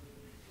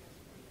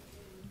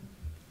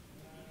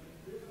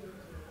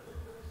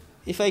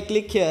 if I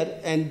click here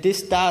and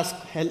this task,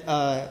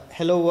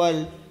 hello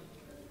world,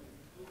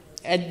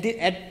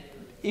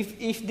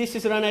 if this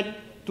is run at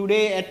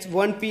today at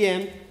 1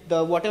 p.m.,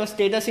 the whatever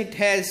status it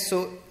has,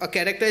 so a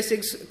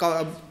characteristics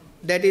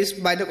that is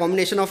by the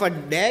combination of a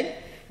DAG.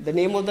 The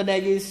name of the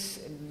DAG is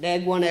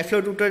DAG1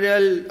 Airflow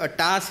tutorial. A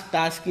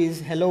task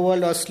is hello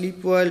world or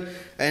sleep world,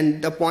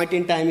 and the point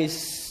in time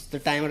is the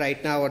time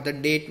right now or the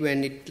date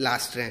when it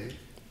last ran.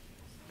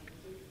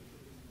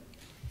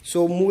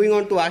 So moving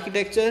on to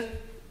architecture,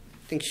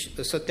 I think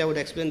Satya would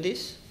explain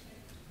this.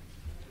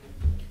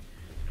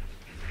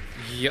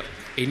 Yeah,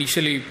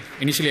 initially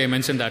I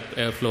mentioned that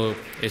Airflow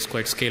is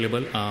quite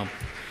scalable.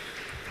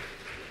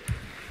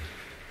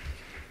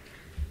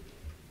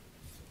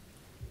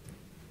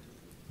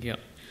 Yeah.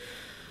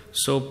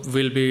 So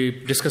we'll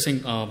be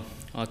discussing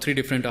three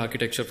different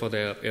architecture for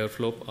the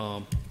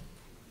Airflow.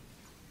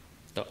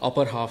 The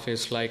upper half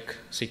is like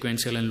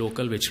sequential and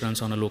local, which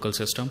runs on a local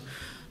system.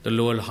 The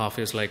lower half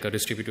is like a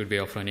distributed way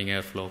of running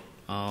Airflow.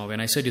 When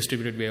I say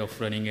distributed way of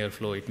running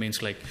Airflow, it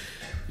means like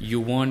you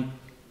want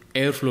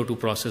Airflow to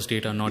process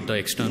data, not the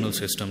external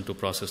system to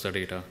process the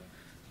data.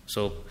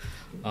 So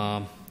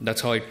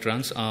that's how it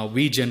runs.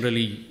 We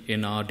generally,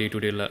 in our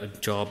day-to-day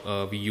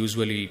job, we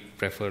usually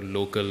prefer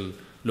local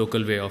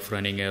way of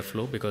running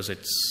Airflow because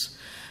it's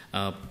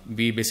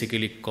we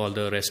basically call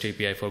the REST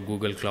API for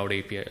Google Cloud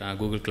API,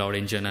 Google Cloud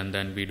Engine, and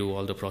then we do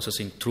all the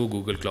processing through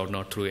Google Cloud,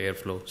 not through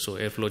Airflow. So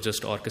Airflow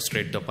just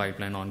orchestrates the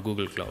pipeline on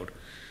Google Cloud.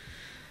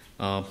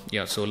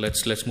 Yeah, so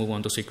let's move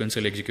on to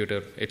sequential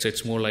executor.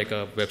 It's more like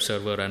a web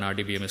server and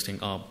RDBMS thing.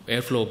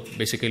 Airflow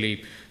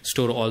basically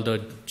store all the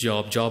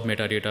job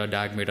metadata,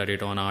 DAG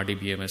metadata on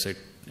RDBMS.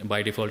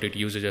 By default, it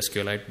uses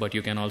SQLite, but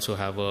you can also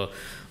have a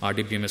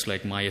RDBMS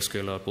like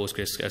MySQL or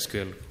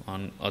PostgreSQL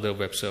on other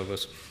web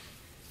servers.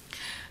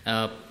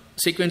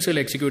 Sequential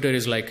executor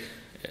is like,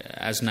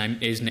 as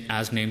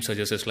name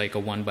suggests, it's like a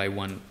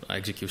one-by-one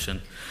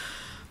execution.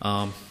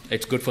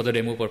 It's good for the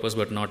demo purpose,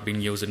 but not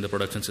being used in the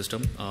production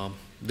system.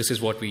 This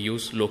is what we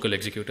use, local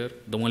executor.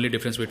 The only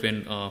difference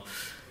between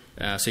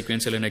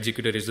sequential and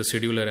executor is the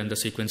scheduler and the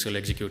sequential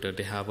executor.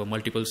 They have a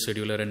multiple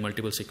scheduler and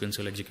multiple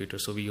sequential executor.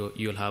 So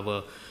you'll have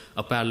a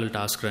parallel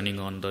task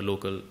running on the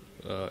local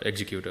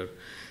executor.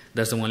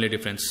 That's the only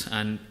difference.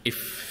 And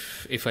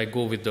if I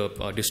go with the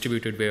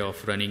distributed way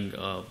of running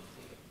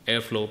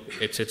Airflow,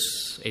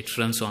 it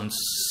runs on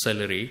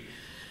Celery.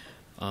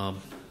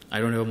 I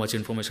don't have much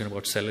information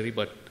about Celery,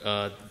 but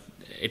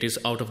it is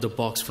out of the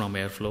box from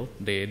Airflow.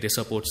 They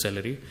support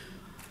Celery.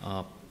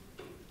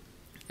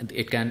 And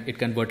it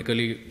can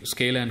vertically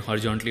scale and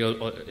horizontally,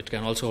 or it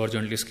can also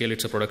horizontally scale.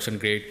 It's a production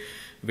grade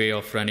way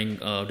of running,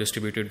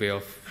 distributed way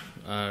of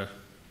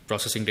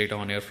processing data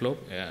on Airflow.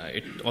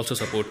 It also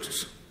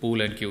supports pool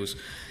and queues.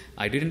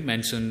 I didn't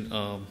mention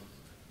the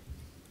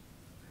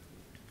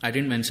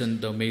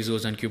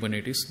Mesos and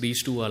Kubernetes.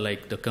 These two are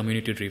like the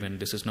community driven.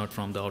 This is not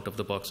from the out of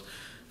the box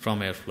from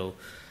Airflow.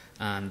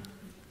 And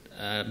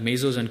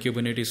Mesos and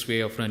Kubernetes way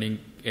of running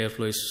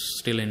Airflow is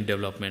still in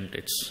development.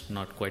 It's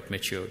not quite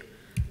matured.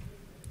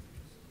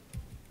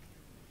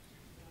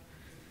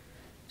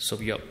 So,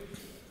 yep.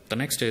 The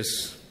next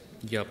is,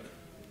 yep.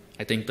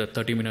 I think the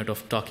 30 minutes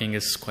of talking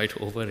is quite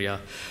over. Yeah,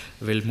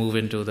 we'll move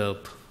into the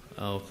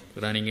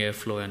running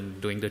Airflow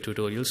and doing the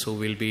tutorials. So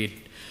we'll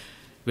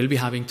be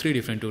having 3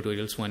 different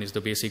tutorials. One is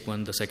the basic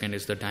one. The second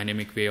is the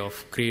dynamic way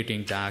of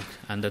creating DAG,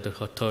 and the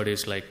third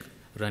is like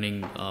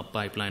running a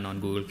pipeline on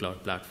Google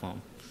Cloud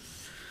Platform.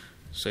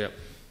 So yeah,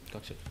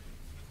 Kaxil.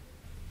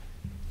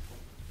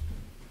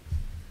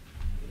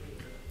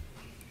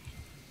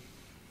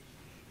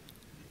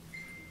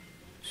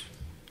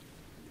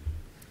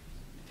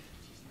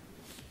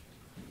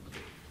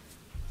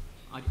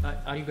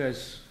 Are you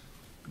guys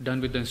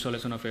done with the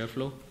installation of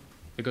Airflow?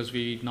 Because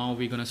we're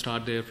going to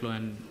start the Airflow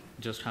and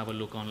just have a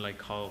look on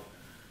like how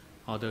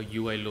the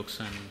UI looks,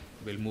 and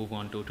we'll move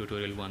on to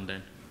tutorial 1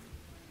 then.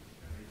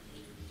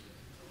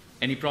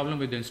 Any problem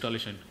with the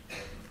installation?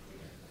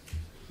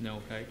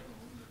 No, right?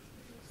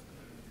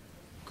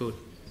 Good.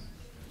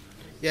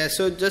 Yeah,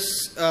 so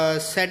just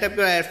set up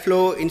your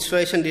Airflow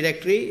installation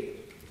directory.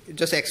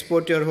 Just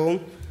export your home.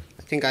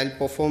 I think I'll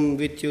perform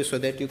with you so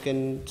that you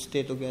can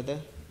stay together.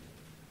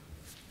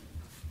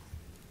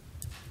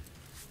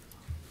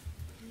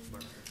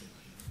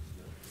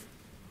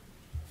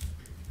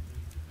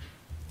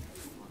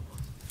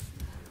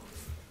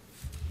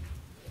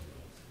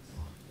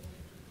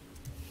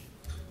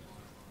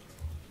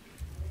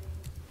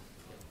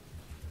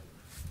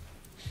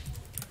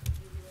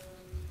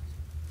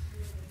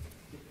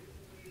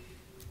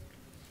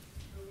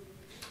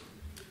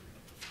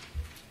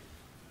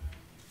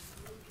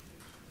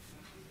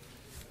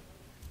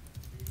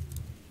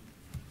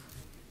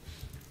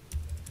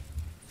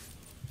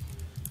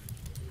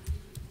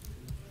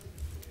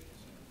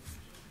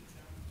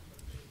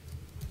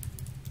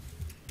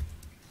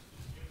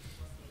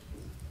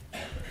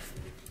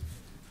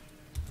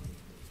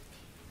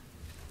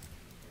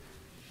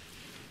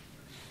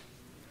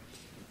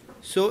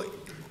 So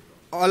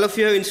all of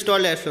you have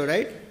installed Airflow,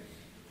 right?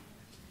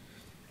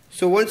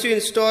 So once you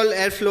install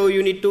Airflow,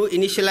 you need to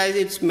initialize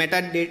its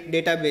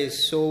database.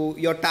 So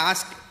your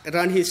task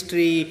run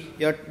history,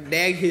 your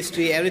DAG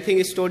history, everything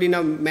is stored in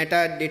a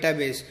meta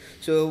database.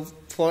 So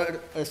for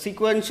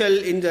sequential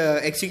in the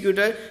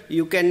executor,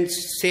 you can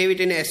save it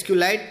in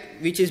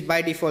SQLite, which is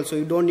by default. So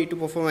you don't need to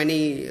perform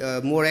any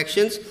more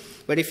actions.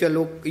 But if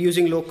you're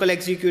using local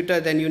executor,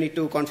 then you need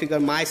to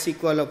configure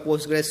MySQL or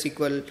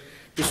PostgreSQL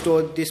to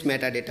store this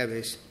meta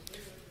database.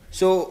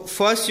 So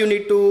first you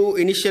need to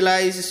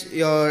initialize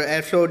your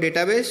Airflow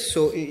database.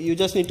 So you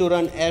just need to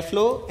run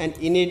Airflow and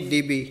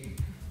initdb.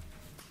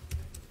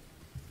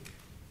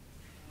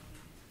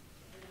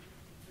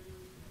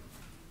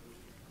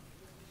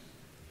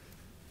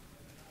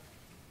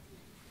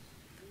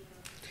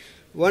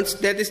 Once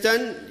that is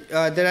done,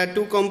 there are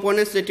 2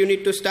 components that you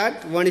need to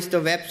start. One is the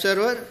web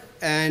server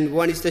and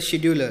one is the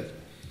scheduler.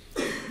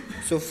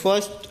 So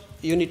first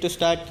you need to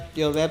start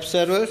your web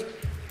server.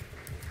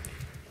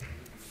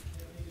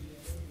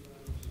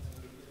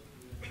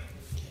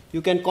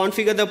 You can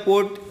configure the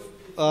port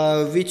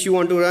which you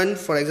want to run.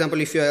 For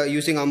example, if you are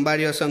using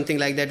Ambari or something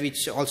like that,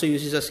 which also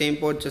uses the same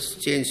port,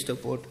 just change the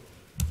port.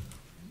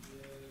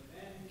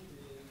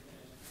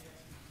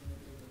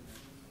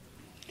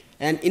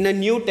 And in a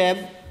new tab,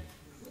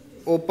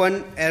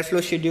 open Airflow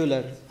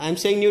scheduler. I'm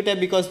saying new tab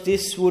because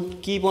this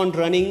would keep on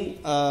running.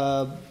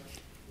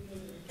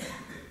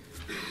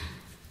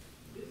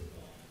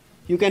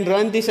 You can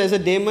run this as a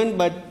daemon,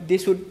 but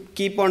this would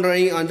keep on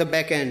running on the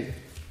back end.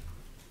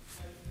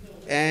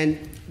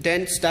 And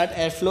then start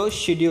Airflow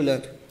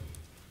scheduler.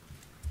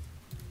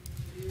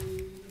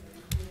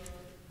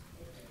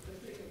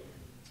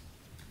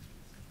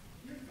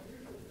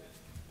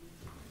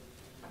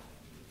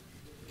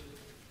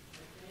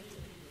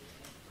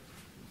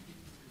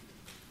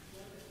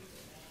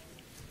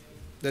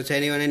 Does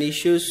anyone have any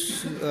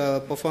issues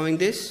performing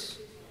this?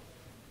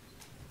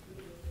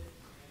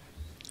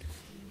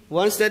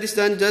 Once that is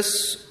done,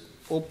 just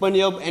open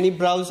your any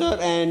browser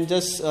and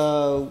just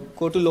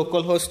go to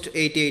localhost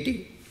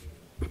 8080.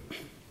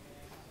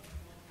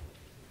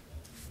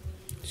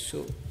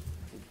 So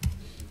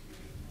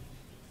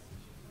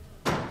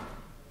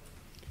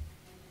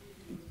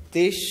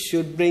this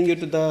should bring you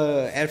to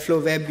the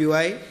Airflow web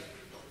UI.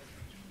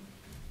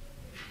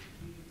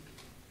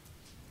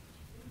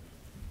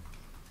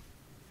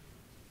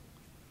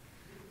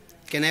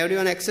 Can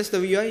everyone access the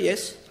UI?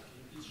 Yes?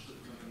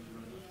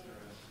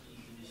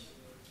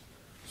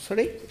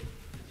 Sorry?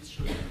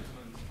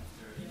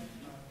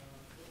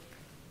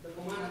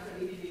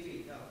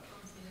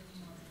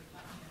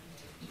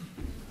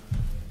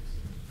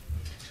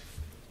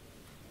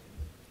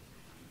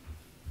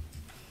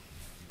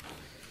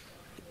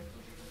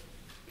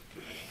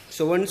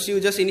 So once you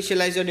just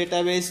initialize your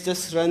database,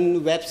 just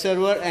run web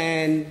server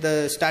and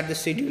start the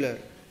scheduler.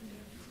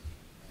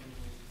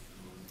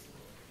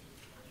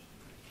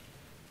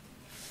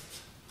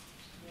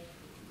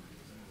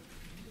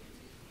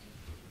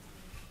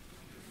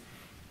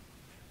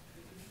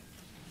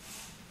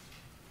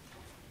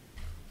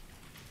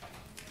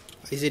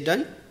 Is it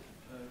done?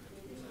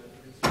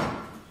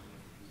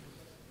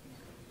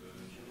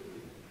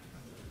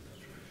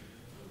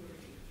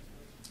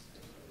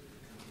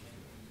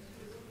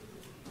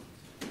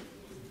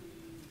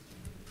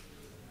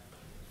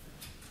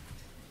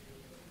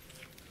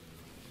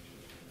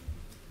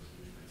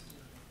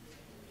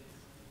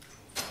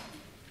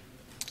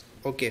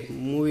 Okay,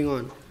 moving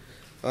on.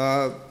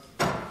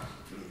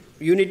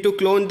 You need to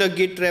clone the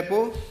Git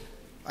repo.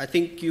 I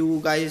think you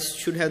guys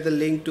should have the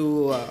link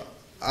to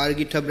our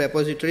GitHub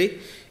repository.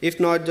 If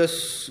not,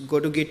 just go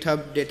to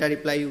GitHub, Data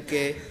Reply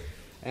UK,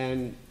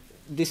 and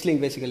this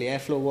link basically,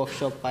 Airflow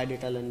Workshop,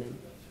 PyData London.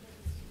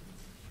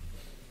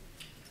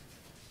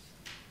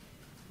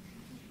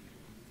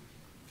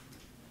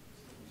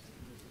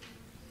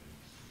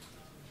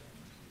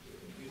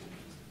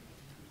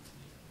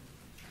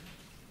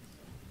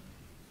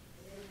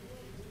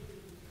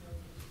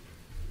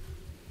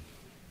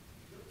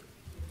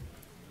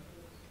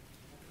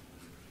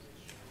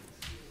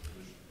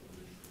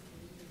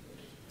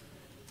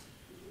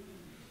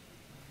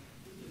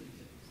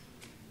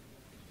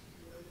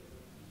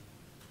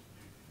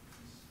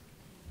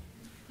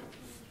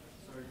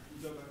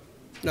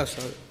 No,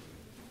 sorry.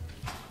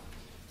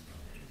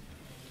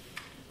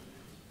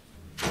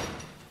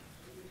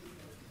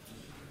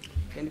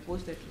 Can you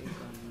post that link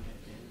on?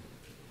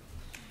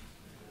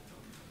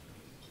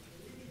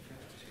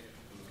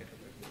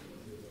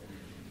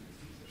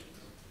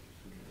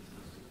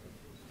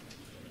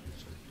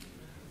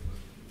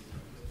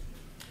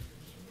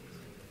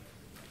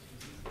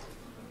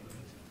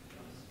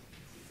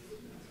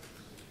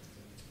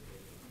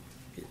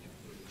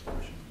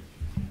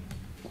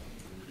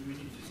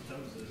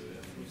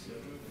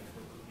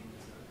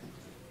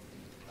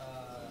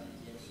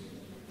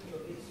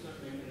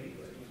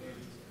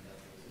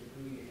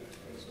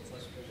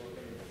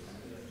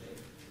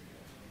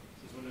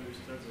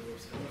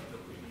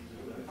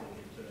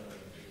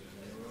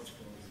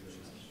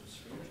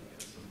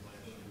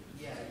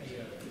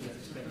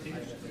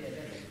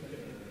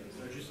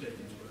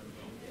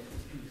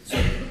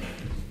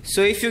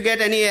 So if you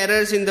get any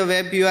errors in the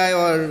web UI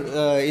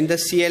or in the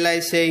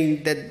CLI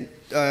saying that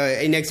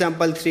in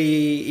example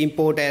 3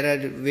 import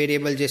error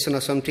variable JSON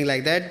or something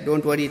like that,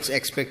 don't worry, it's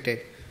expected.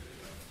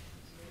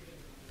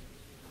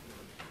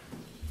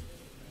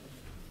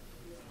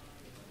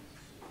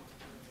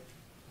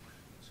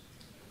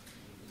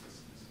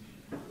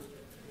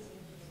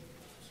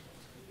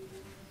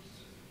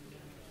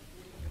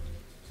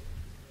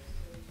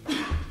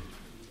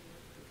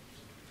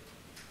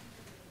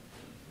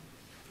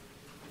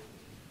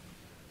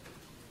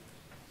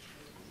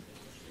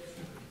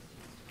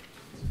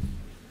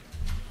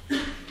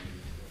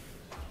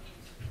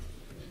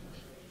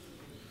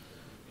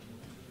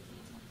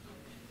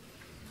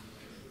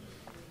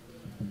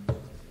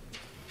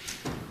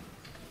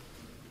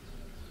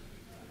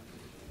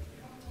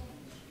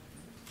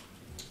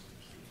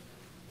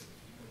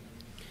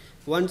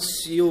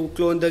 Once you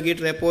clone the Git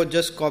repo,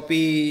 just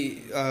copy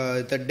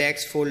the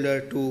DAX folder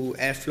to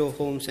Airflow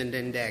Homes and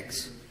then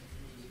DAX.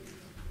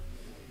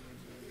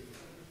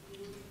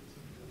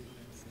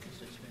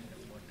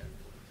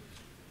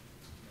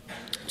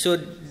 So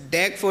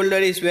DAG folder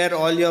is where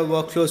all your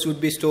workflows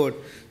would be stored.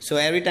 So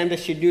every time the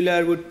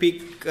scheduler would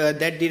pick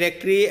that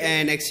directory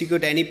and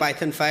execute any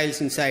Python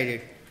files inside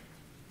it.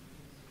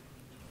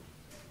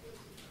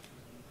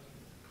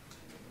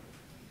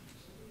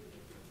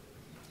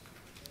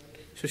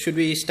 So should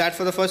we start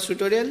for the first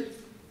tutorial?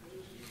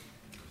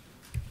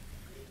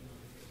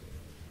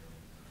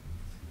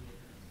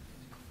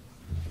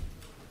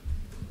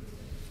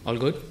 All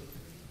good?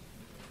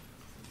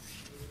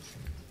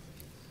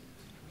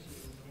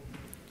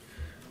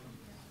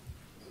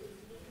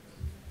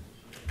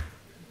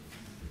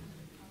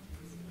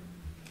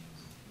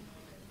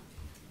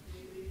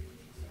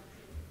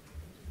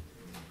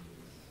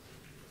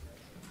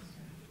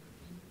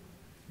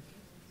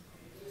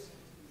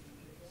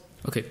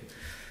 Okay.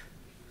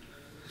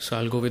 So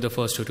I'll go with the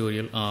first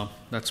tutorial.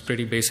 That's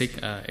pretty basic.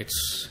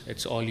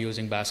 It's all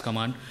using bash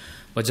command,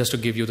 but just to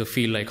give you the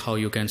feel like how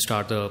you can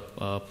start the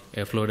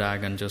Airflow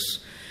DAG and just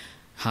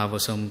have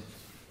some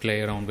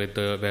play around with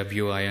the web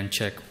UI and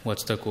check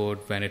what's the code,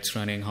 when it's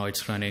running,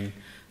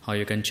 how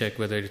you can check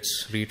whether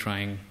it's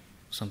retrying,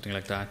 something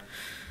like that.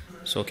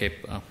 So okay.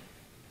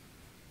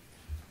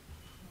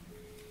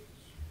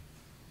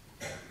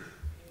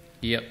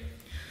 Yeah.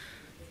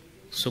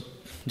 So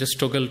just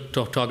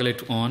toggle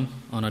it on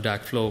a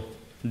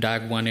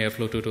DAG1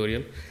 Airflow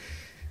tutorial,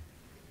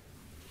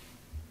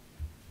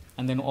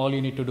 and then all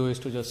you need to do is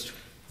to just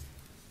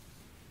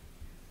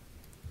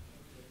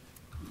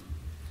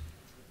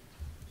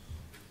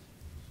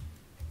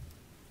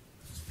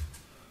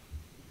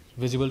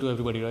visible to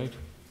everybody, right?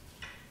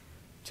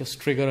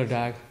 Just trigger a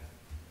DAG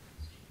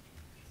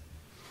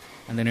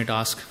and then it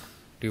asks,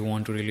 do you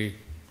want to really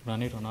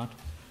run it or not?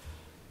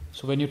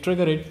 So when you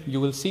trigger it, you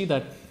will see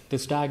that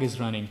this tag is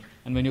running.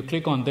 And when you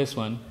click on this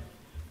one,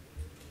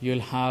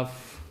 you'll have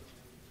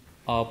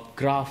a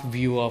graph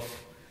view of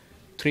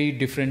 3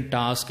 different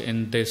tasks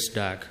in this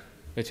tag,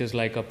 which is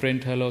like a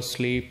print hello,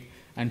 sleep,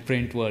 and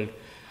print world.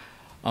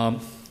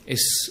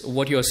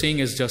 What you are seeing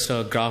is just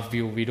a graph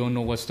view. We don't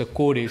know what the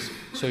code is.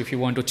 So if you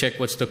want to check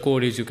what's the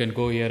code is, you can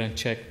go here and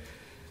check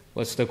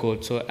what's the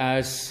code. So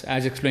as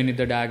explained in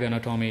the DAG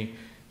anatomy,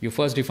 you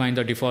first define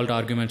the default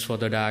arguments for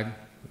the DAG,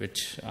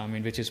 which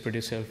is pretty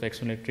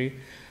self-explanatory.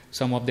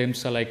 Some of them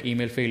are like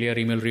email failure,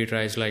 email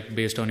retries, like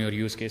based on your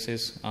use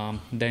cases.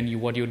 Then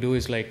what you do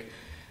is like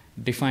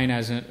define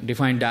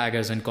DAG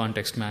as a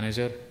context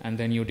manager, and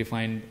then you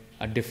define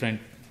a different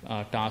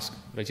task,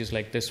 which is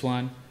like this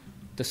one,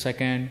 the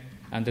second,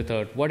 and the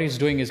third. What it's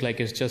doing is like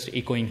it's just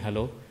echoing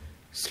hello,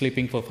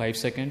 sleeping for 5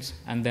 seconds,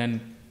 and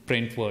then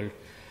print world.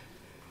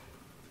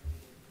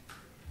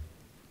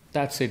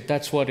 That's it.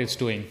 That's what it's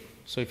doing.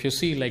 So if you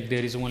see, like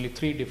there is only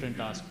 3 different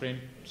tasks: print,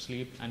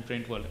 sleep, and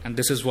print world. And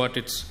this is what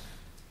it's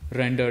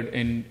rendered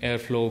in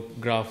Airflow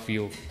graph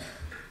view.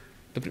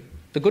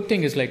 The good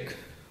thing is like,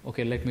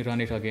 okay, let me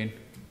run it again,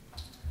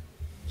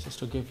 just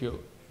to give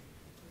you.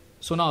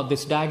 So now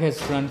this DAG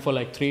has run for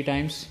like 3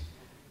 times,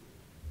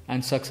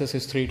 and success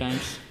is 3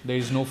 times. There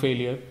is no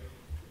failure.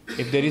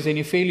 If there is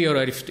any failure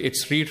or if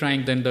it's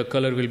retrying, then the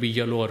color will be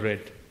yellow or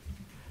red.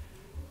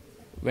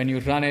 When you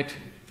run it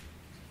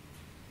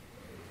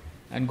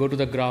and go to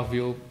the graph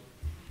view,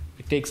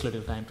 it takes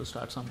little time to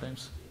start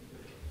sometimes.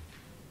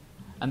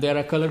 And there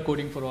are color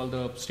coding for all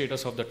the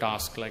status of the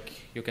task. Like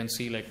you can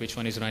see like which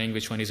one is running,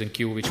 which one is in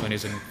queue, which one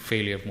is in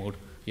failure mode.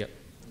 Yeah.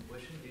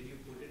 Question, did you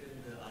put it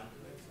in the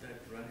arguments that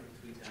run it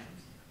 3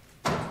 times?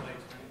 That's why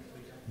it's running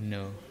 3 times?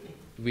 No.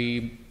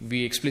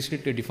 We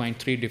explicitly define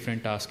 3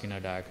 different tasks in a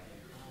DAG.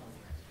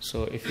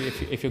 So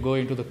if you go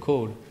into the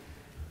code,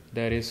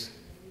 there is,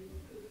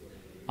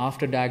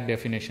 after DAG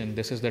definition,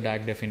 this is the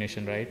DAG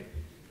definition, right?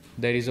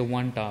 There is a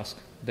 1 task,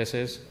 this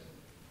is,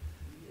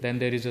 then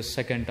there is a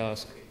second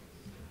task,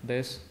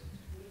 this,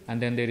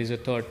 and then there is a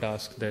third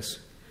task, this.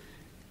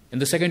 In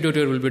the second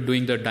tutorial, we'll be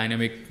doing the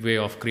dynamic way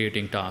of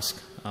creating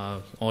tasks.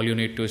 All you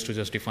need to is to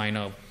just define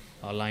a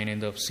line in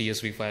the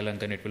CSV file, and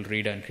then it will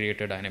read and create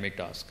a dynamic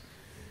task.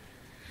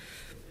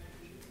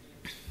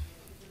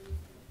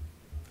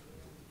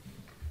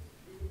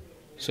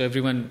 So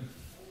everyone,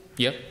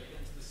 yeah? The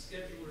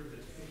scheduler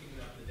that's picking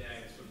up the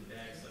DAGs from the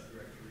DAG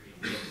subdirectory,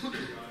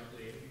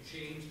 periodically, if you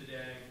change the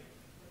DAG,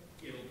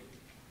 it'll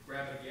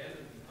grab it again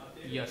and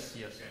update it? Yes.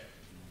 Okay.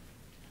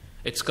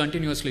 It's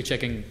continuously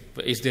checking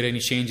is there any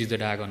change in the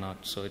DAG or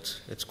not. So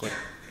it's quite.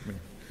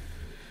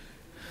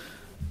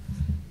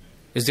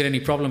 Is there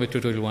any problem with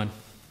tutorial 1?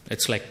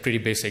 It's like pretty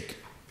basic.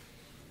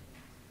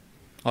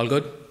 All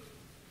good?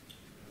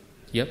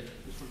 Yep.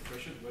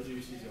 Question, where do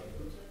you see the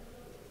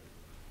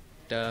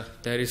outputs?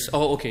 There is.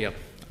 Oh, okay. Yeah.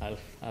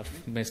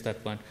 I've missed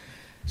that one.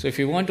 So if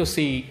you want to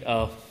see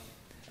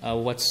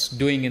what's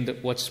doing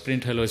what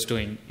print hello is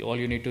doing, all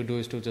you need to do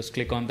is to just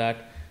click on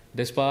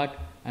this part,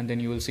 and then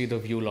you will see the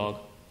view log.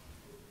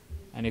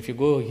 And if you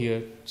go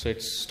here, so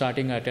it's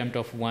starting attempt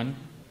of 1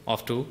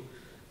 of 2.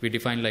 We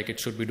define like it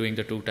should be doing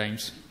the 2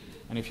 times.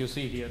 And if you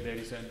see here, there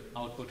is an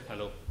output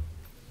hello.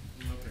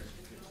 Okay.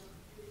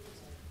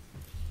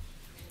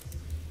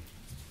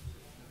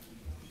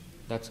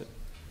 That's it.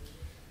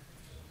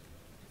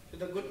 So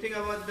the good thing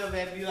about the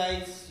web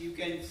UI is you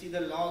can see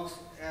the logs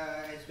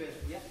as well.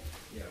 Yeah.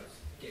 Yeah, I was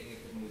getting a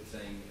problem with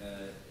saying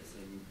it's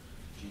in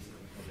GCP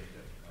project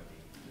ID.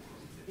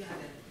 Yeah.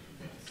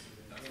 That's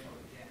fine.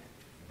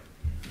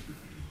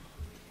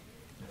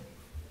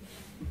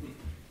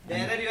 The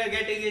error you are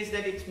getting is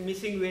that it's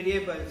missing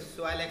variables.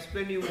 So I'll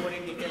explain you more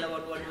in detail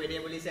about what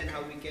variable is and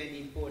how we can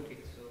import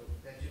it. So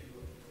that should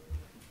go.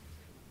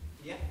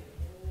 Yeah.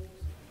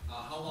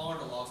 How long are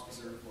the logs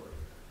preserved for?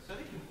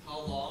 Sorry.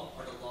 How long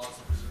are the logs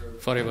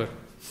preserved? Forever.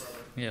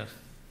 Forever. Yeah.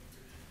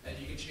 And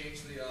you can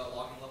change the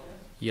logging level?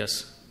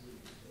 Yes.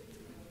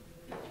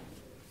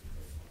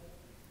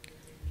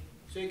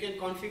 So you can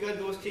configure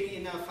those things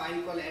in a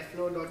file called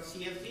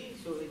airflow.cfg.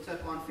 So it's a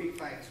config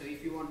file. So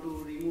if you want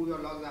to remove your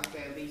logs after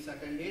every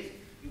certain days,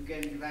 you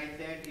can write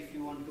that. If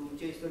you want to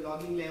change the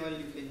logging level,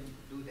 you can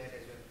do that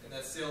as well. And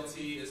that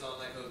CLT is on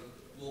like a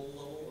global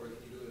level, or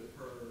can you do it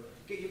per?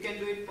 Okay, you can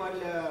do it per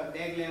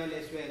DAG level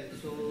as well.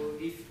 So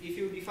if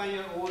you define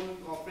your own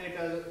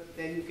operator,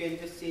 then you can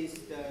just change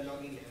the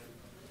logging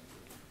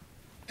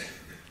level.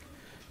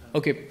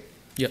 Okay.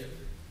 Yeah.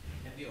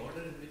 And the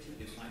order in which you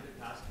define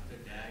the task in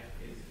the DAG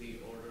is the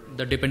order of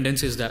The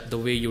dependency is the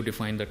way you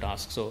define the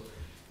task. So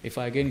if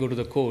I again go to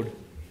the code,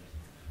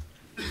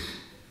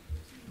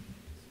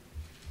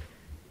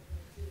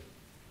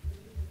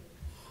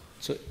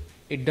 so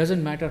it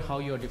doesn't matter how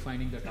you are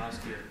defining the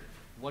task here.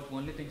 What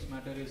only things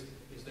matter is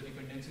the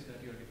dependencies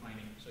that you are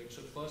defining. So it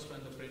should first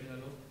run the print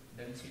hello,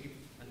 then sleep,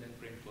 and then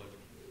print word.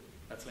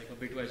 That's like a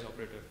bitwise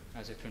operator,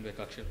 as explained by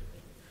Kaxil.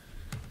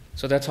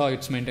 So that's how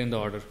it's maintained the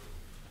order.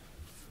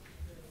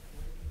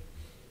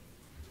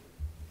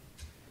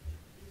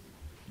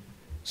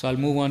 So I'll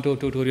move on to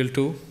tutorial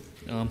 2.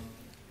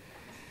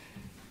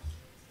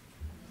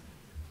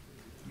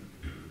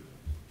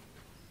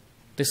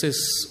 This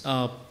is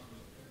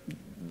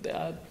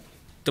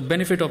the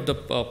benefit of the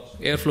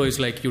Airflow is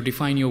like you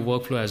define your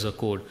workflow as a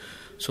code.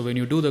 So when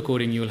you do the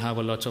coding, you'll have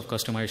a lots of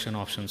customization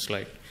options.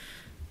 Like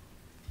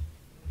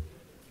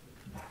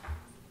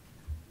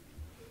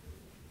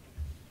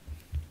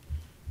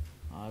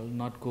I'll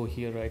not go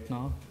here right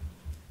now.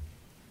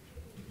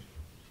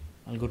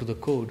 I'll go to the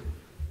code.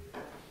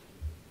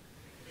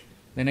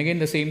 Then again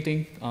the same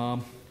thing.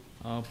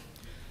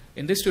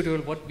 In this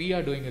tutorial, what we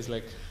are doing is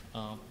like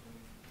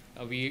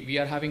we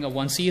are having a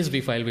one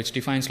CSV file which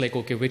defines like,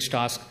 okay, which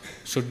task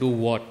should do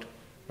what,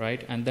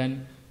 right? And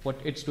then what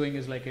it's doing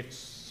is like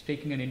it's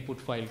taking an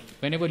input file.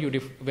 Whenever you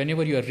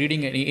are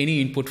reading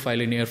any input file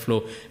in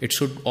Airflow, it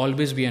should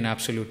always be an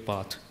absolute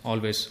path,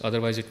 always.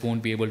 Otherwise, it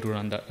won't be able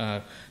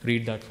to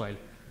read that file.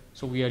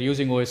 So we are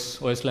using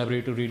OS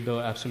library to read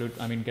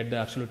get the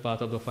absolute path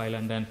of the file,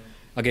 and then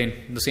again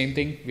the same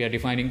thing. We are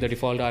defining the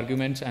default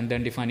arguments and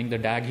then defining the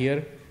DAG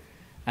here,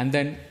 and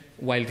then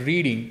while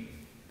reading.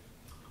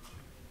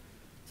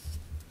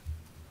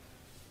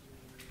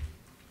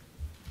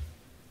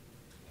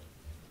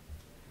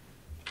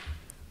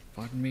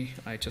 Pardon me,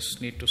 I just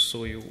need to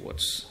show you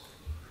what's.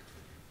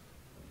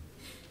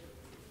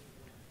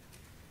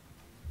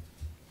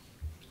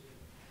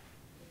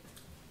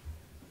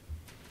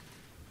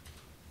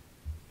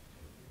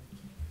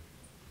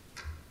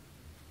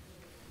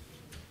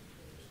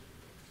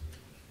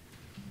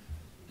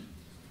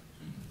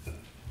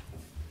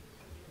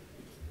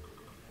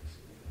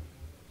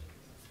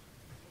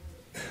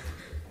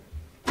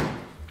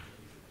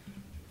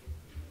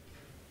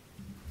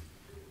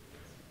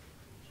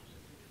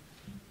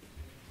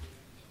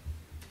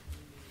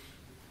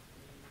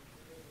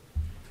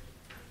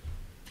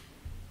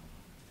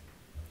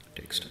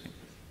 Takes time.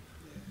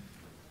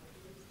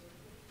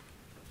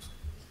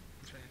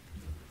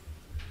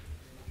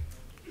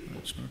 No,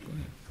 it's not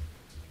going.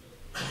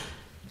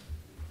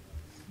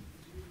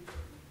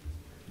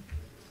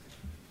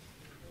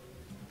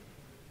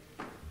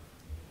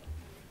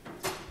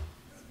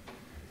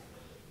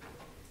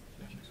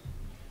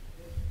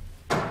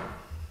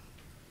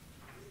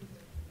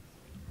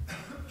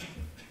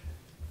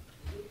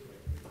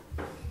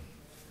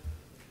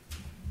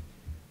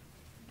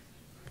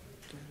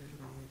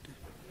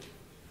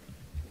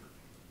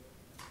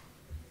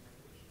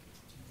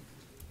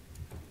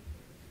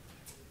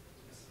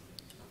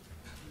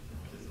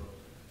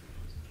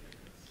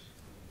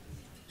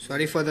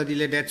 Sorry for the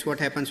delay. That's what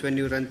happens when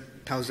you run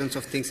thousands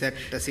of things at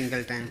a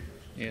single time.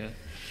 Yeah.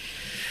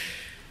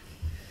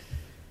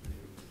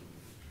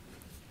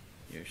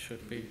 You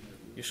should be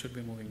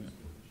moving.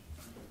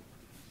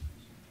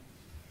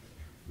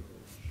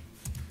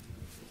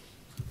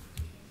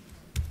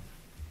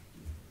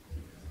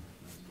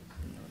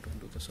 No, don't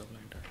do the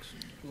sublime tags.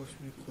 Wait.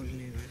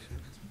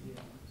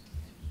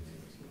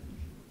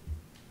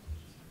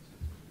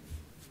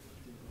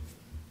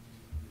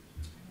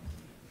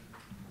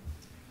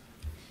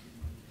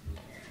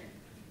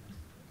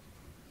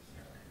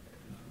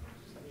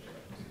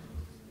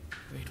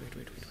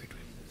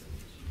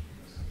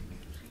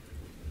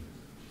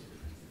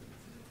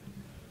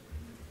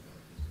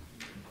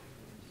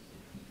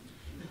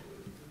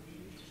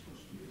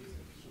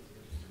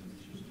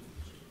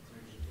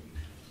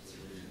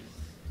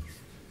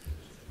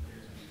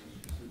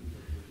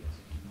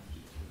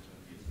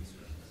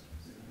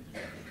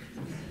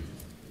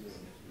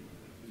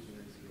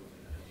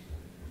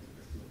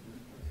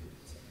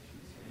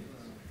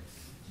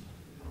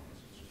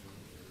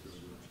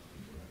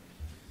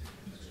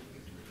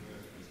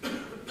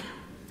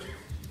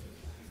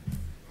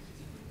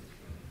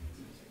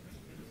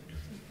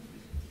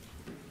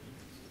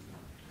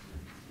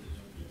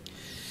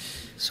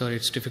 Sorry,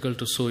 it's difficult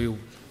to show you.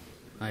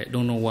 I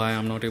don't know why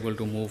I'm not able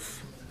to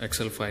move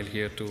Excel file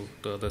here to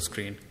the other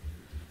screen.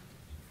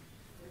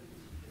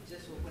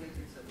 Just open it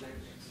in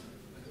Sublime Text.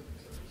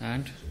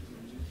 And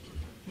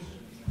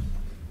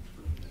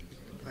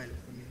File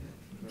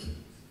open.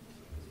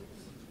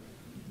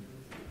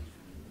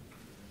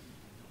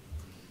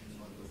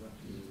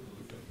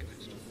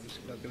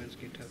 Documents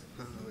GitHub.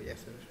 Oh, yes,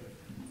 sir.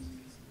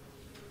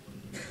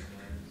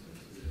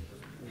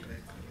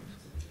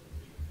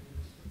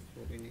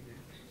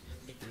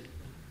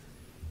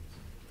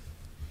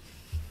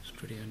 it's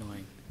pretty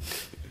annoying.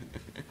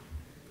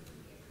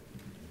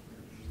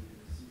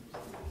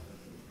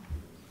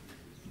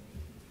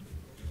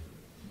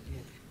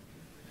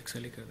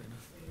 Excel ही कर देना.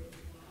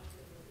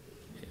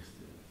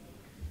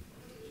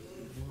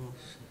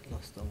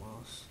 Lost the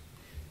mouse.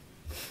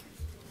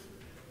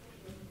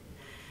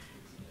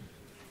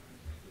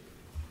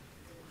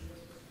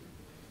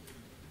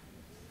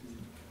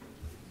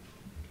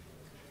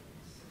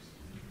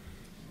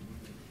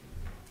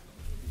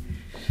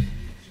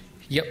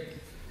 Yep.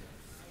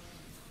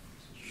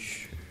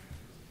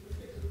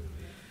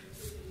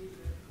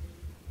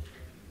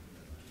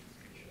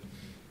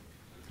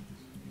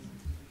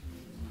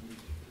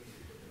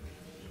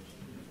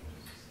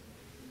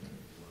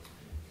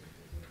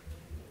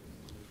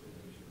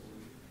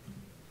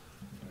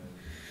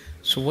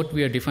 So what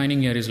we are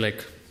defining here is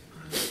like,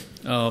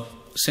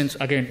 since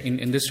again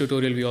in this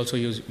tutorial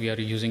we are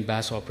using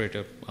bash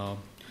operator.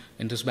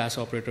 In this bash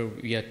operator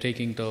we are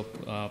taking the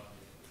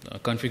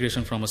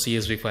configuration from a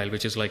CSV file,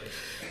 which is like,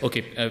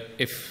 okay,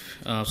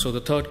 so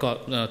the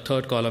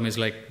third column is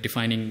like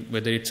defining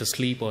whether it's a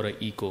sleep or a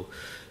echo.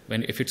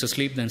 If it's a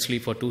sleep, then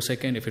sleep for 2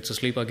 seconds. If it's a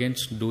sleep again,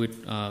 do it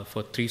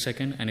for 3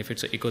 seconds. And if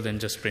it's an echo, then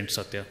just print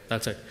Satya.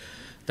 That's it.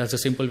 That's a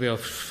simple way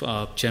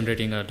of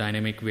generating a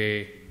dynamic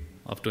way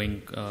of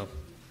doing.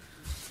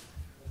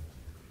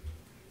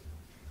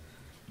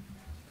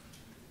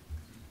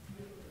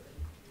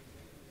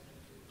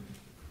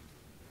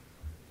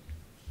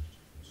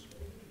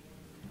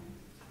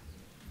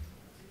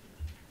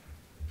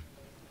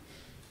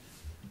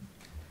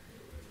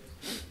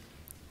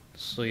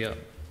 So yeah.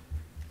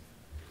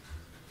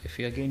 If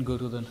we again go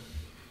to the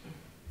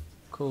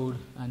code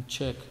and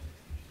check,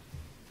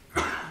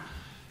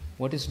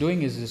 what it's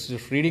doing is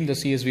just reading the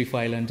CSV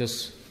file and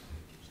just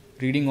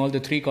reading all the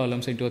 3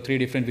 columns into 3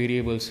 different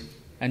variables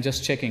and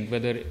just checking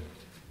whether,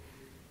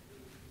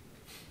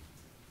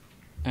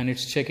 and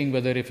it's checking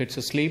whether if it's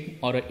a sleep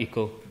or an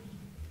echo.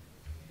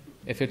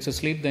 If it's a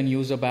sleep, then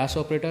use a bash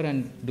operator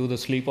and do the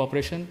sleep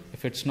operation.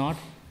 If it's not,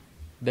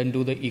 then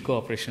do the echo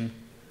operation.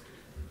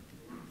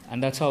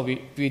 And that's how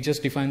we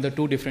just define the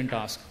 2 different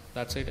tasks.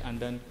 That's it. And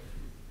then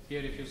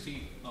here if you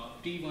see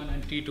T1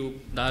 and T2,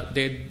 that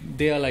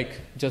they are like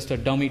just a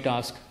dummy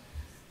task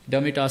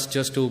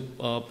just to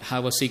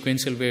have a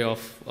sequential way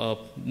of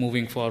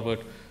moving forward.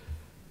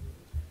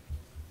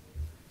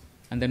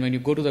 And then when you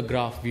go to the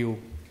graph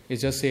view,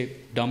 it's just say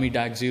dummy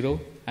DAG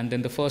 0, and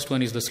then the first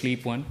one is the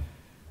sleep one,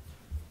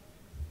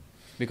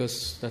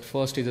 because that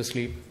first is a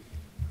sleep,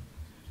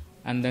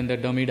 and then the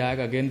dummy DAG,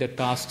 again the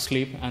task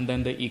sleep, and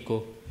then the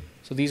echo.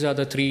 So these are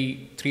the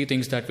three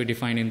things that we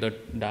define in the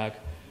DAG.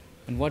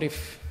 And what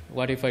if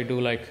I do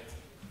like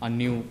a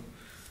new,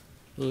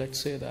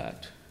 let's say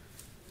that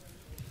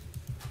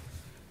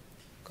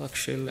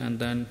Kaxil, and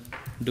then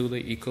do the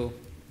echo.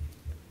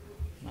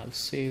 I'll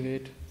save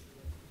it.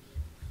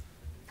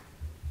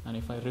 And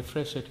if I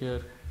refresh it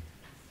here,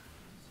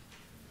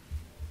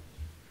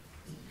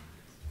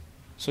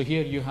 so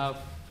here you have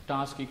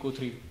task echo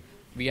 3.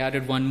 We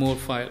added one more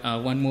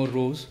file, one more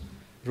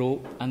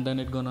row, and then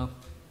it's gonna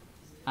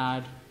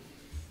add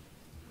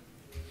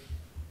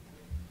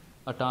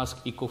a task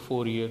echo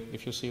 4 here.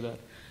 If you see that,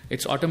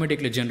 it's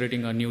automatically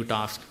generating a new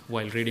task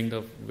while reading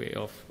the way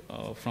of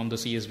from the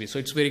CSV. So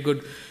it's very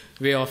good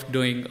way of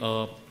doing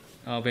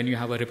when you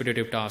have a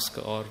repetitive task,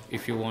 or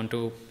if you want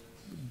to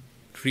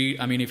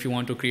if you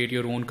want to create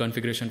your own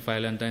configuration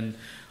file, and then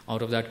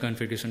out of that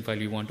configuration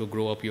file you want to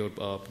grow up your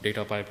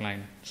data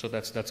pipeline. So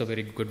that's a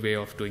very good way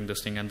of doing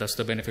this thing, and that's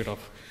the benefit of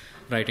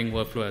writing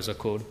workflow as a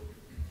code.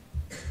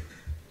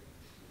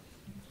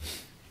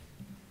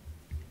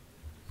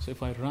 So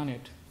if I run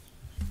it,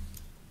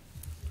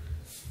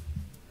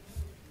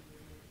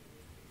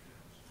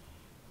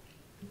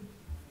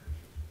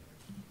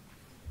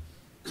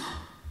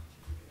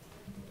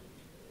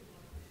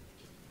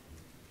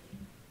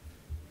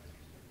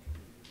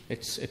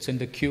 it's in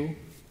the queue,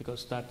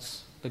 because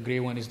that's the gray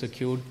one is the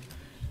queued,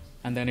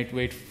 and then it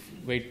wait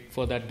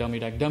for that dummy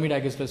DAG. Dummy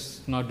DAG is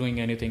just not doing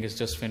anything; it's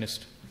just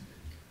finished.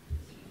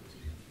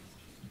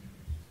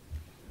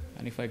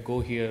 And if I go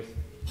here,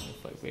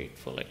 if I wait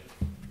for like,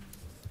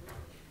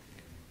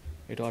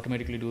 it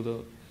automatically do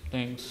the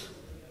things,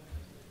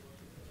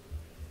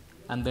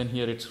 and then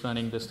here it's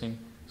running this thing,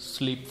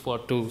 sleep for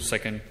 2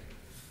 seconds,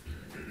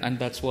 and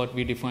that's what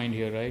we defined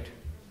here, right?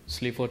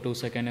 Sleep for 2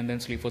 seconds, and then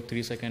sleep for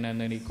 3 seconds,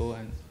 and then echo.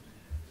 And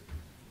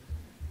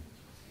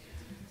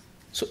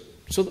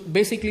so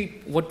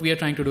basically what we are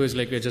trying to do is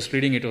like we're just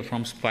reading it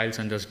from files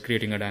and just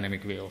creating a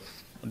dynamic way of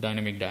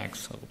dynamic DAG.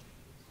 So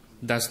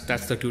that's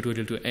the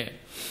tutorial to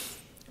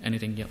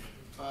anything. Yeah.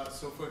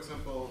 So for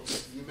example,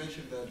 you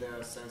mentioned that there are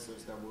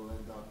sensors that will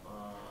end up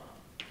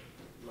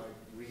like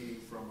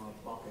reading from a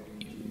bucket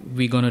into...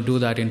 We're going to do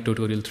that in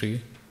tutorial 3.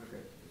 Okay.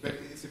 But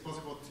is it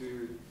possible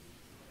to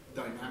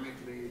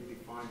dynamically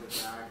define the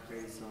tag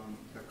based on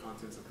the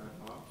contents of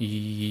that file?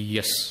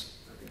 Yes.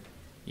 Okay.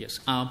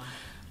 Yes.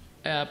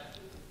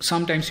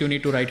 Sometimes you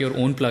need to write your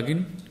own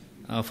plugin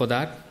for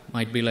that.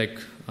 Might be like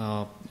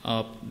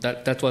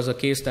that was a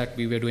case that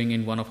we were doing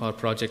in one of our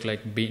projects,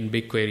 like in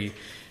BigQuery.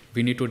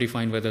 We need to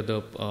define whether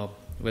the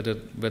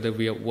whether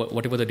we are,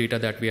 whatever the data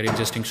that we are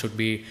ingesting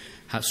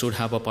should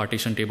have a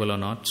partition table or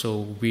not.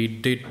 So we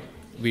did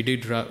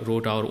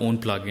wrote our own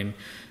plugin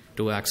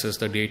to access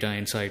the data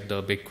inside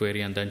the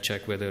BigQuery and then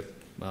check whether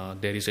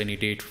there is any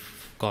date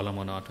column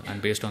or not.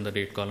 And based on the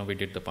date column, we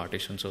did the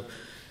partition. So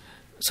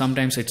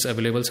sometimes it's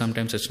available,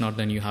 sometimes it's not.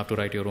 Then you have to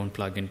write your own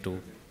plugin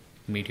to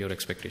meet your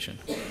expectation.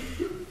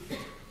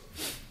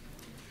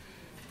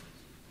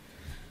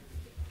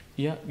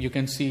 Yeah, you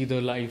can see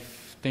the live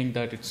thing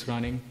that it's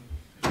running.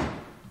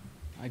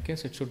 I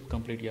guess it should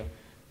complete. Yeah,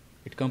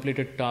 it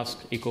completed task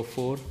echo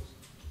 4.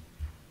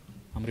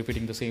 I'm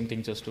repeating the same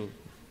thing just to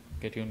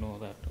get you know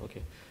that.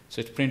 Okay,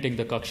 so it's printing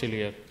the Kaxil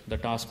here. The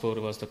task 4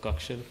 was the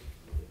Kaxil.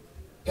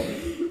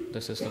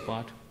 This is the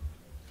part.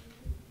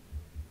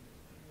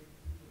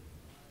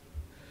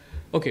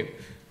 Okay,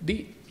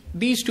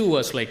 these two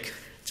was like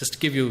just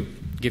give you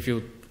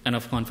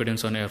enough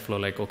confidence on Airflow,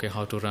 like okay,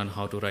 how to run,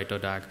 how to write a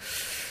DAG.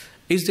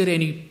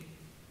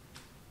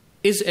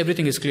 Is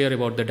everything is clear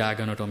about the DAG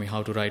anatomy,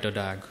 how to write a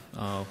DAG,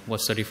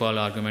 what's the default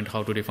argument,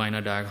 how to define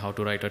a DAG, how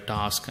to write a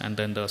task, and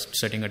then the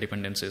setting of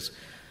dependencies.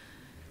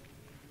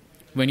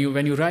 When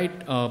you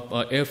write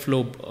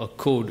Airflow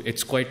code,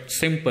 it's quite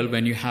simple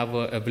when you have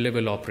a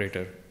available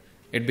operator.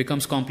 It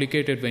becomes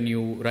complicated when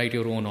you write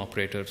your own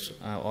operators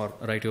or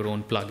write your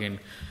own plugin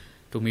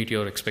to meet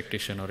your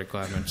expectation or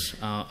requirements.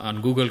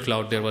 On Google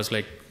Cloud, there was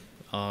like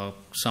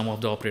some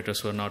of the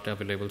operators were not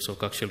available, so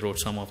Kaxil wrote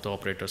some of the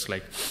operators,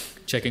 like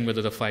checking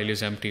whether the file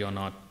is empty or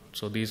not.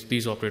 So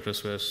these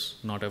operators were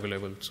not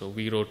available. So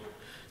we wrote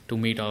to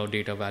meet our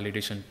data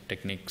validation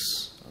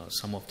techniques,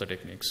 some of the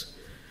techniques.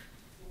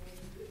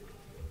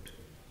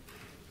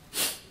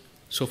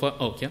 So far,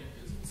 oh yeah.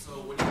 So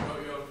when you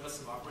wrote your own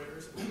custom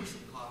operators, what were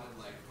some common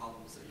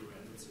problems that you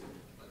ran into?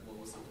 Like what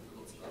was so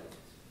difficult about it?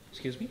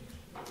 Excuse me?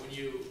 When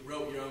you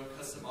wrote your own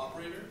custom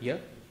operator, Yeah.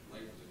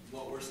 like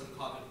what were some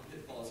common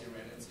pitfalls you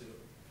ran into?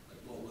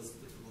 Like what was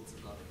difficult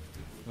about it?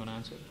 You want to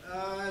answer?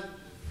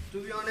 To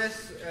be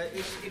honest,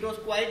 it was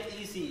quite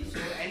easy. So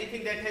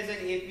anything that has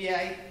an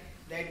API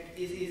that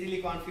is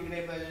easily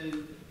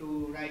configurable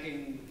to write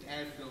in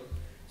Airflow.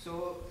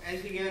 So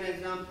as we give an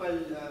example,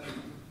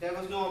 there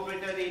was no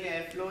operator in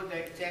Airflow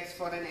that checks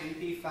for an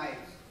empty file,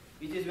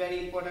 which is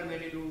very important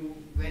when you do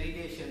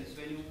validations.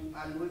 When you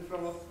are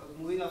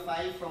moving a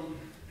file from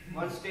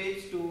one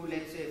stage to,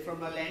 let's say,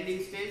 from a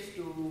landing stage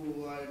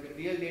to a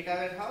real data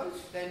warehouse,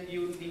 then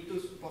you need to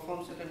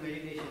perform certain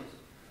validations.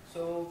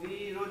 So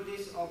we wrote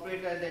this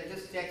operator that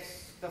just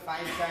checks the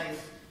file size,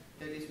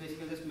 that is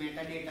basically just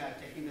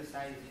metadata, checking the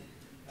size.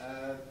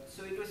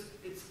 So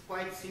it's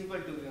quite simple,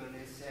 to be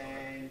honest,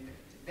 and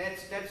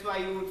that's why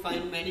you would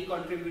find many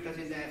contributors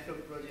in the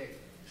Airflow project,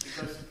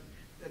 because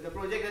the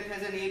project that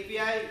has an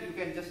API, you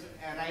can just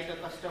write a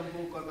custom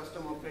hook or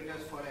custom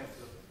operators for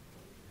Airflow.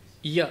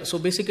 Yeah, so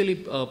basically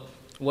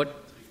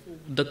what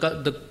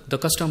the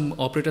custom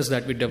operators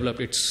that we develop,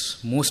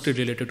 it's mostly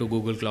related to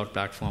Google Cloud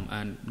Platform,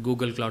 and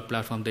Google Cloud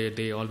Platform,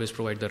 they always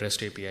provide the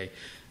REST API,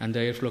 and the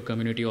Airflow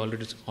community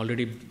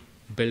already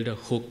built a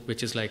hook,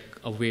 which is like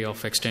a way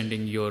of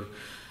extending your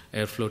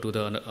Airflow to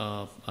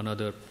the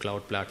another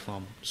cloud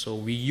platform. So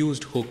we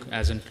used hook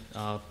as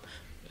a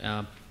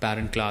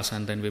parent class,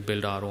 and then we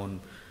build our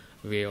own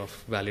way of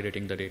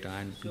validating the data.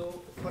 And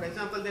so, for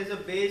example, there's a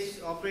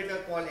base operator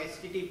called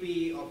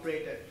HTTP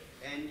operator,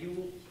 and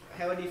you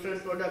have a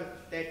different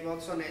product that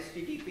works on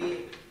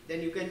HTTP,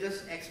 then you can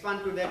just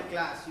expand to that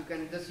class. You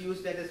can just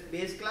use that as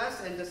base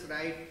class and just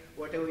write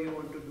whatever you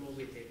want to do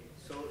with it.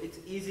 So it's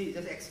easy,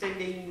 just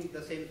extending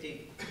the same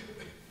thing.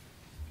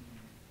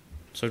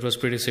 So it was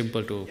pretty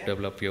simple to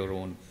develop your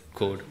own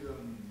code.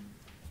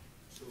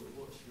 So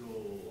what's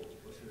your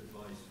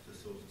advice for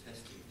sort of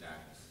testing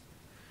DAGs?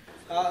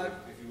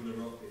 If you want to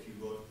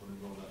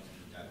roll out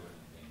a DAG or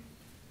anything.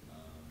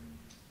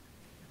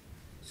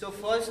 So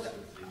first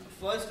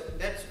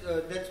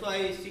that's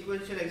why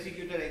sequential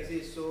executor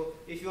exists. So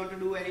if you want to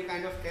do any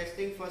kind of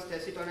testing, first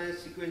test it on a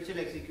sequential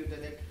executor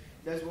that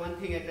does one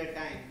thing at a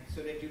time,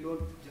 so that you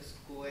don't just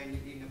go and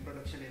in a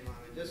production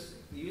environment. Just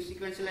use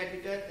sequential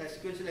executor,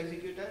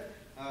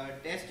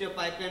 test your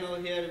pipeline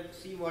over here,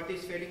 see what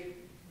is failing.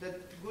 The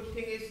good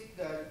thing is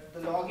the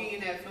logging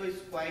in Airflow is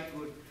quite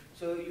good.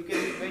 So you can,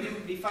 when you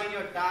define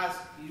your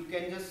task, you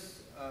can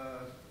just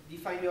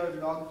define your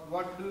log,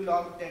 what do you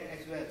log that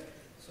as well.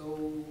 So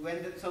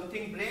when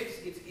something breaks,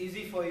 it's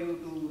easy for you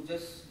to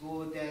just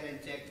go there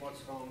and check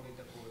what's wrong with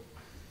the code.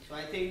 So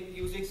I think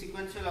using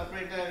sequential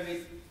operator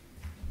with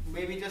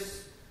maybe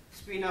just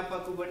spin up a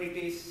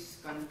Kubernetes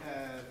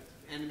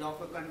and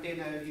Docker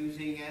container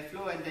using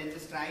Airflow, and then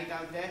just try it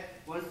out there.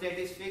 Once that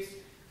is fixed,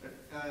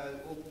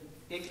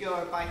 take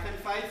your Python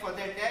file for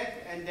that tag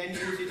and then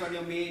use it on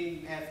your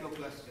main Airflow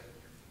cluster.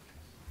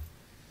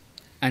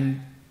 And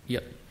yeah.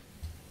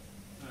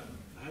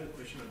 I have a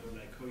question about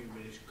like how you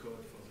manage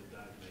code for the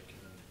DAG, like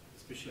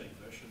especially like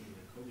version.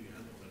 Like how do you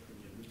handle like when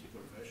you have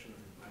multiple versions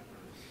of the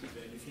pipeline? Is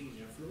there anything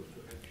in Airflow to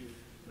help you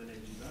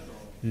manage that?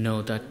 Or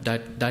no,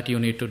 that you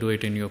need to do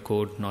it in your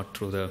code, not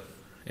through the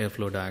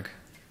Airflow DAG.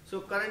 So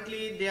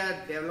currently they are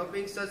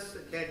developing such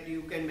that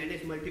you can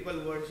manage multiple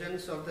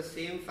versions of the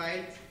same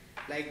file,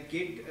 like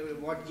Git.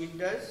 What Git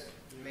does,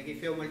 like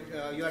if you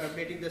are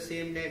updating the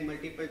same DAG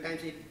multiple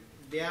times,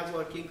 they are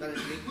working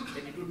currently,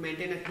 that it would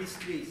maintain a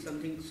history,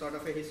 something sort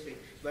of a history,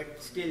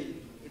 but still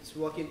it's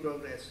work in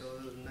progress, so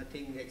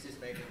nothing exists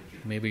right now.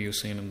 Maybe you'll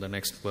see in the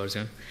next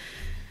version.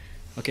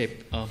 Okay,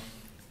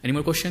 any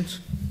more questions?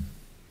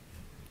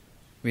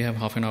 We have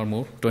half an hour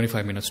more,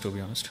 25 minutes to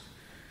be honest.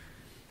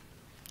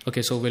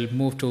 Okay, so we'll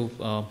move to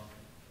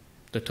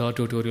the third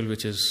tutorial,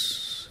 which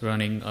is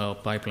running a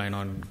pipeline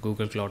on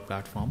Google Cloud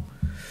Platform.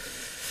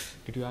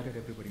 Did you add it,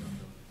 everybody on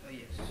the?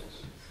 Yes.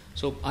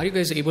 So are you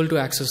guys able to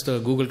access the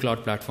Google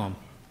Cloud Platform?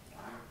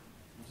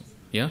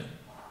 Yeah?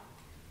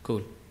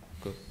 Cool.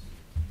 Good.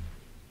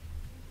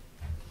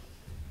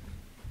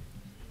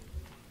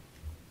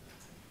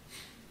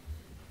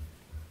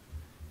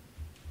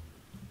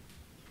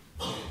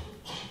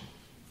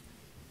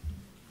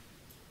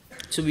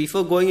 So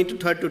before going into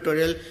third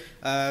tutorial,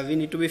 we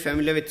need to be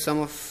familiar with some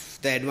of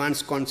the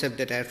advanced concept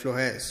that Airflow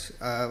has.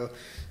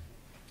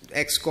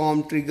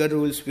 XCOM, trigger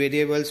rules,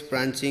 variables,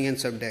 branching, and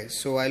subdags.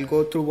 So I'll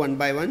go through one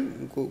by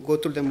one, go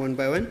through them one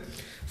by one.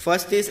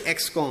 First is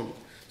XCOM.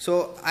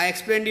 So I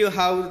explained to you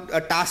how a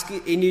task,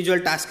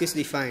 individual task is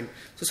defined.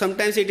 So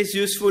sometimes it is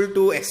useful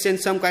to exchange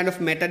some kind of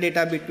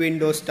metadata between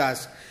those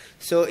tasks.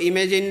 So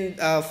imagine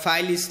a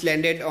file is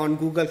landed on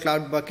Google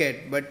Cloud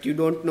Bucket, but you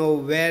don't know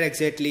where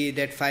exactly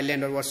that file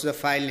landed or what's the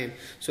file name.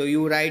 So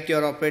you write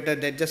your operator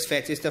that just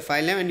fetches the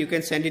file name and you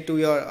can send it to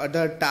your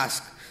other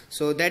task.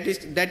 So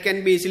that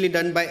can be easily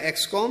done by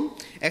XCOM.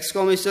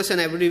 XCOM is just an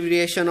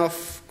abbreviation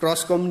of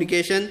cross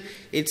communication.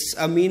 It's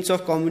a means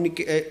of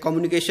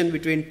communication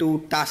between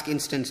two task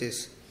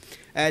instances.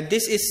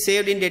 This is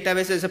saved in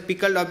database as a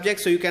pickled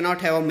object, so you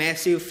cannot have a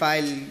massive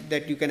file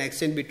that you can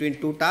exchange between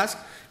two tasks,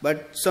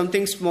 but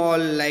something small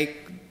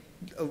like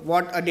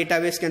what a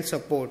database can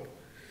support,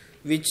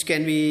 which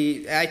can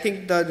be, I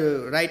think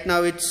right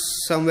now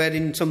it's somewhere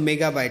in some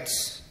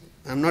megabytes.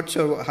 I'm not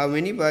sure how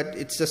many, but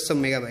it's just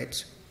some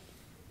megabytes.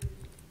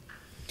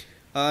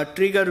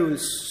 Trigger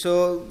rules.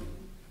 So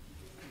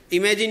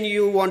imagine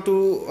you want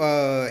to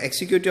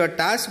execute your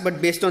task,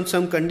 but based on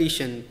some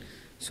condition.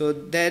 So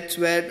that's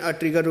where a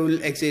trigger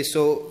rule exists.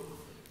 So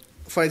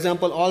for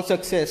example, all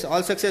success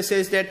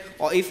says that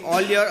if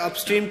all your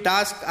upstream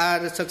tasks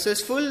are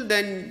successful,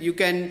 then you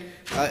can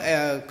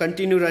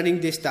continue running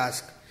this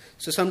task.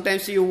 So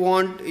sometimes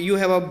you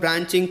have a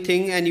branching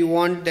thing and you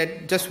want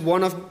that just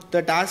one of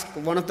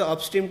the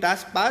upstream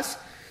tasks pass,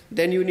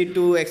 then you need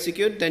to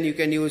execute, then you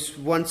can use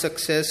one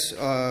success,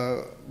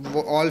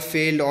 all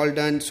failed, all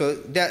done. So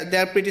they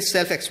are pretty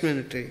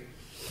self-explanatory.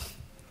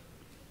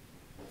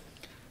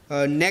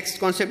 Next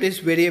concept is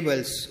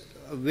variables.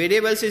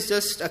 Variables is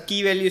just a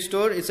key value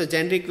store. It's a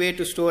generic way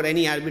to store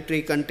any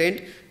arbitrary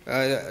content.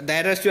 The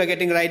errors you are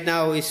getting right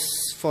now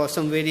is for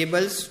some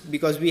variables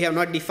because we have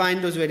not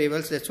defined those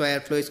variables. That's why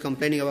Airflow is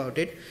complaining about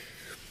it.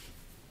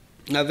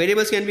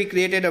 Variables can be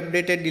created,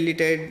 updated,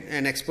 deleted,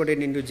 and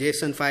exported into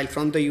JSON file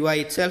from the UI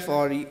itself,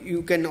 or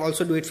you can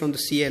also do it from the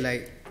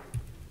CLI.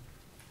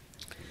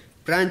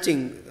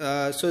 Branching.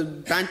 So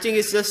branching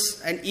is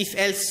just an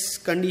if-else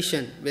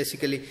condition,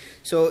 basically.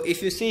 So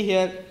if you see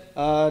here,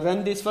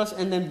 run this first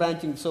and then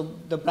branching. So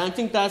the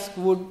branching task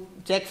would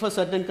check for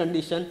certain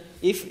condition.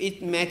 If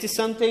it matches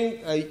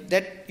something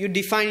that you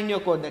define in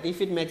your code, that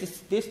if it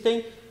matches this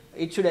thing,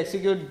 it should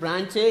execute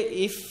branch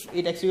A. If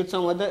it executes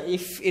some other,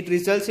 if it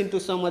results into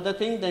some other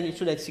thing, then it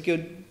should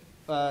execute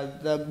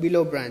the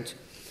below branch.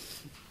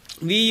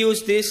 We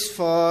use this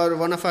for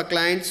one of our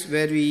clients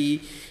where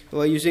we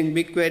were using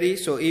BigQuery.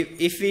 So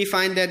if we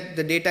find that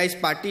the data is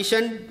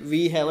partitioned,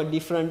 we have a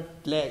different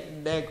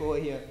DAG over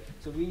here.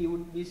 So we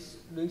would be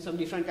doing some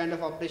different kind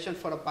of operation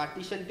for a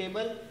partition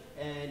table,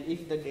 and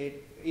if the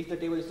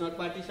table is not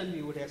partitioned,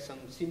 we would have some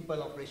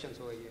simple operations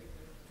over here.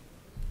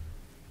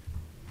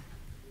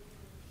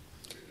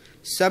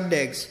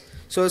 Subdags.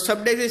 So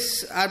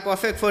subdags are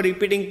perfect for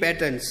repeating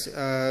patterns.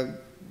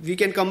 We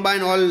can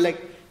combine all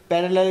like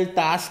parallel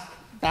task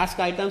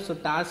items. So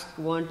task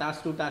 1,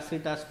 task 2, task 3,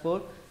 task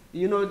 4.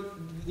 You know,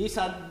 these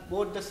are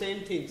both the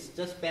same things,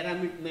 just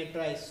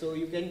parameterized. So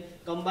you can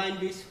combine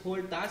this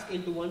whole task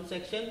into one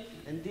section,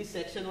 and this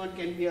section 1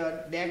 can be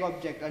a DAG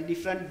object, a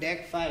different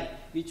DAG file,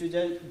 which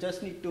you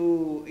just need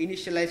to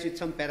initialize with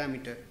some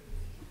parameter.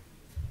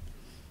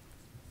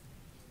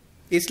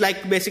 It's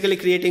like basically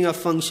creating a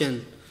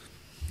function.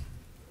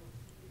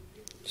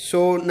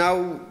 So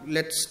now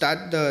let's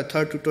start the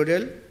third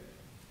tutorial.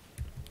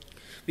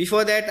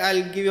 Before that,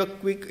 I'll give you a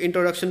quick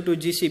introduction to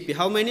GCP.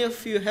 How many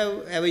of you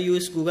have ever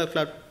used Google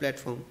Cloud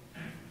Platform?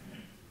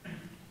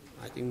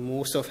 I think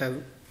most of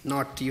have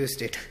not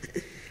used it.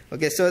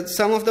 Okay, so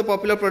some of the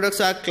popular products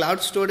are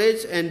Cloud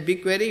Storage and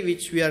BigQuery,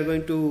 which we are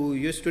going to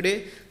use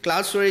today.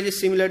 Cloud Storage is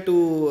similar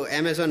to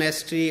Amazon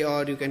S3,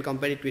 or you can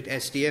compare it with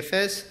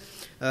SDFS.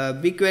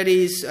 BigQuery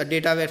is a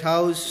data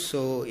warehouse,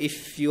 so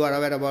if you are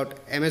aware about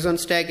Amazon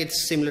Stack,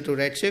 it's similar to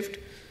Redshift.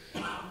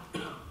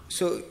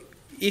 So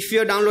if you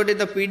have downloaded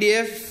the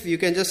PDF, you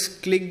can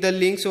just click the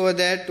links over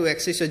there to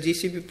access a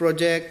GCP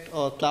project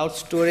or Cloud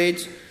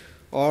Storage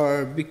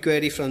or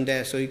BigQuery from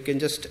there. So you can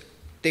just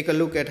take a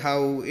look at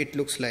how it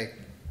looks like.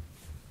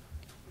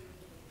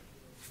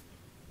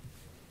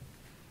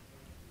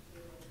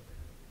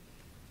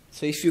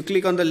 So if you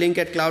click on the link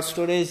at Cloud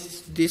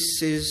Storage,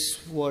 this is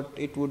what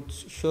it would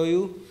show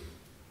you.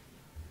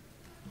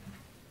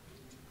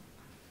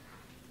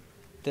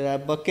 There are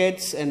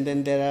buckets, and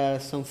then there are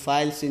some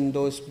files in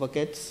those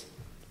buckets.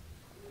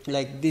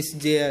 Like this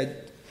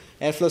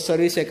Airflow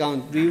service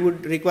account. We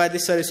would require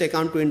this service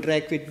account to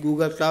interact with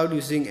Google Cloud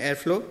using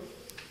Airflow.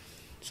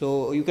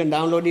 So you can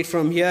download it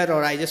from here,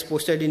 or I just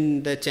posted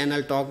in the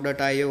channel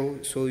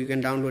talk.io, so you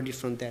can download it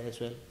from there as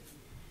well.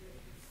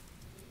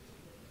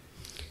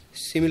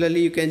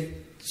 Similarly, you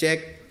can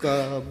check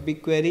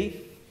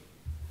BigQuery.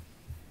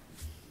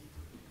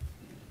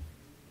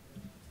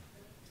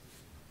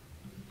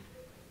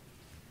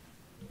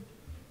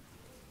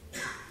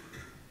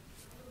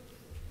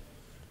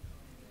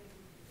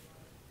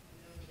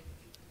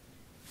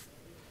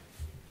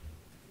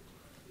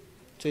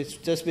 So it's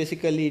just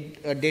basically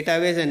a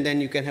database, and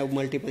then you can have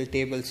multiple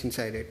tables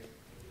inside it.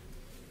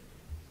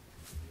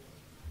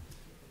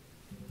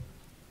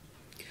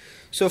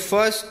 So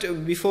first,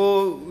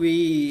 before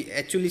we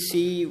actually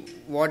see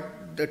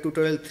what the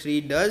tutorial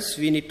 3 does,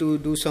 we need to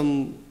do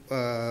some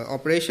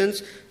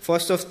operations.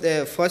 First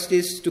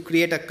is to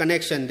create a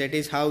connection. That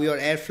is how your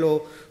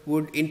Airflow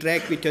would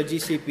interact with your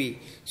GCP.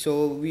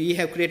 So we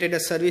have created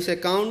a service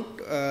account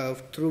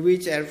through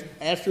which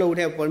Airflow would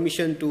have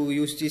permission to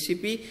use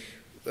GCP.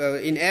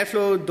 In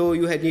Airflow, though,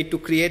 you need to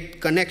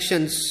create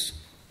connections,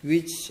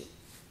 which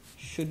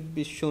should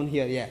be shown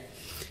here. Yeah.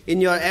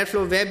 In your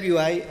Airflow web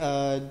UI,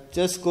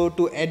 just go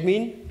to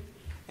admin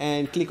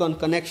and click on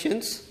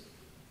connections.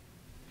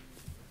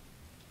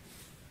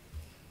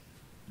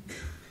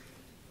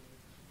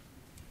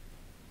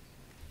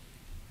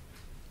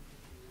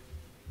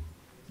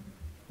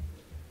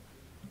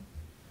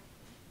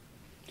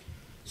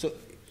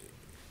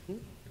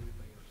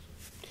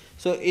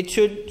 So it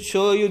should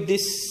show you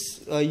this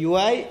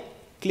UI.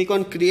 Click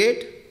on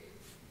create,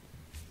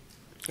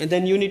 and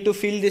then you need to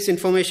fill this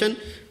information,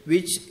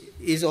 which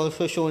is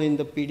also shown in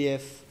the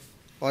PDF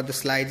or the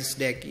slides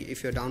deck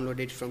if you download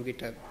it from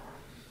GitHub.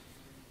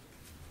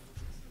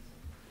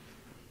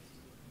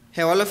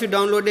 Have all of you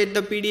downloaded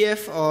the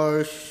PDF,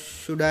 or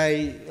should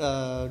I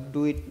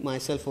do it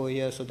myself over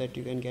here so that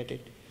you can get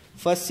it?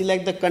 First,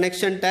 select the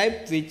connection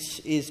type,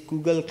 which is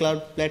Google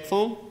Cloud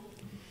Platform.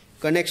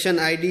 Connection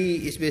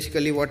ID is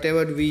basically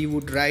whatever we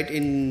would write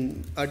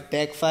in a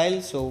tag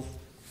file. So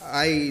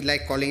I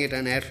like calling it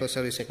an Airflow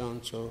service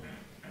account. So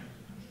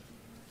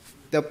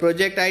the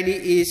project ID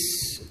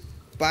is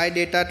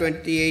PyData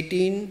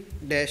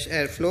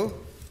 2018-Airflow.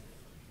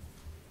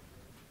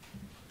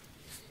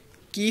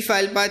 Key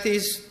file path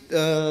is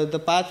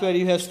the path where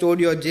you have stored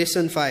your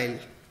JSON file.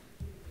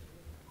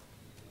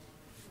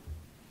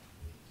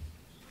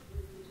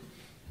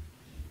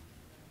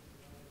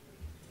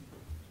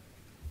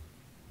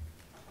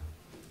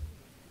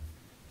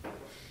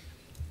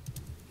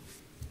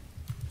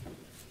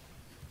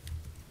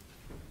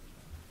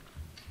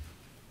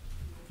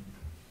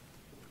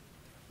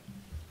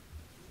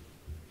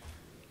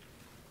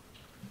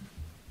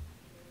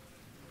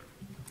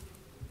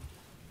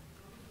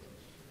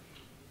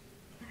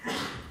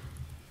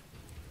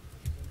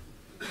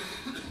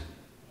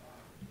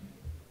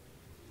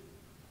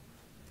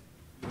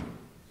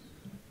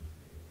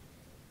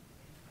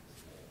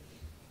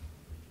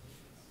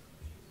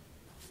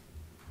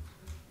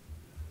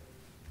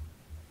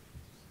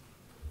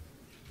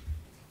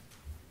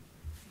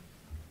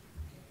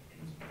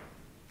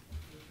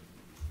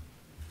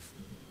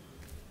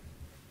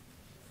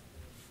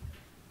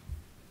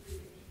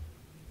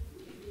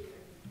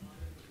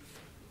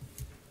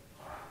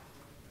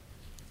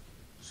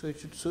 So it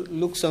should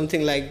look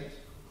something like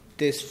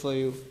this for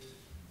you.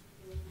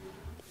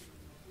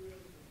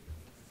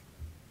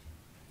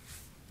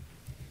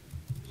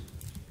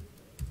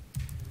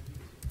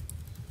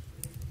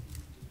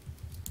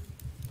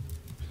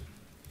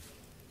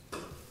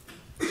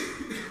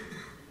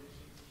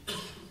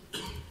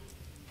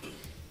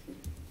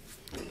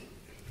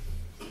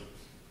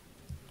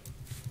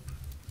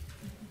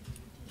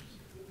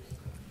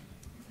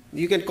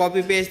 You can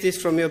copy paste this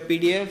from your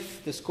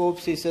PDF. The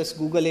scopes is just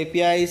Google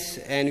APIs,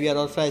 and we are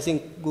authorizing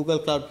Google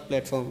Cloud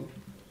Platform.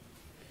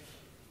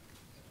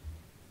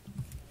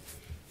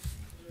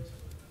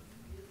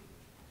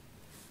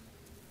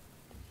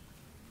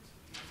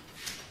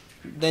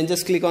 Then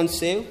just click on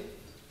save.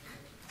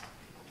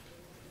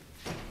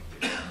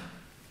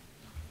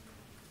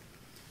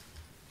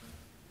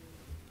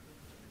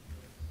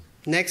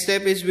 Next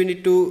step is we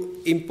need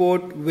to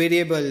import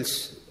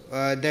variables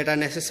that are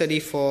necessary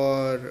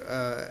for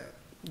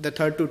the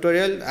third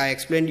tutorial. I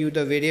explained you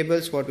the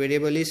variables. What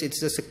variable is? It's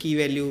just a key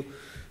value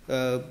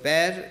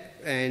pair,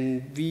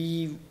 and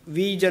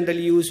we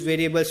generally use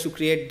variables to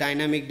create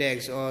dynamic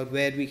DAGs, or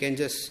where we can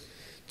just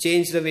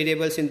change the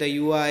variables in the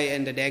UI,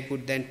 and the DAG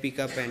would then pick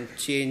up and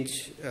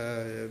change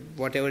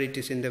whatever it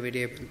is in the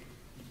variable.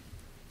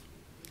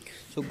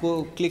 So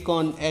go click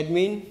on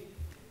admin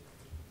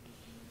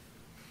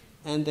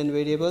and then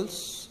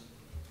variables.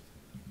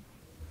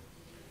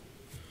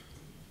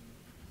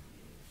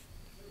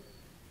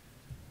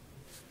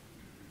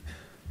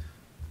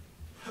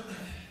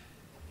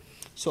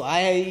 So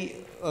I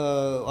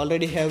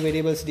already have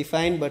variables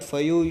defined, but for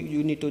you,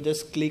 you need to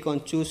just click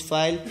on choose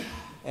file,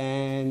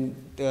 and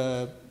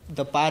the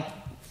path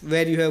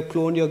where you have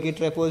cloned your Git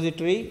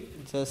repository,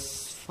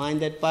 just find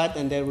that path,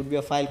 and there would be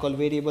a file called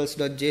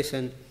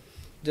variables.json.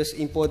 Just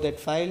import that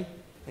file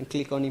and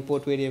click on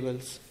import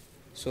variables.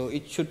 So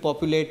it should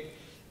populate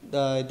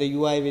the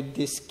UI with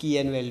this key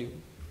and value.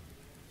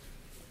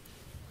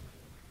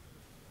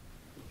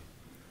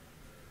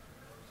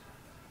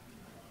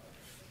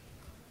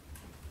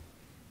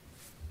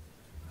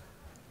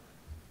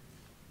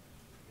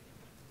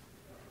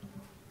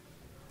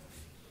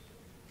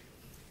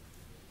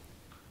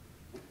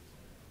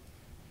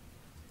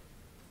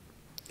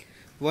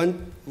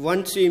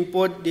 Once you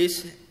import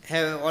this,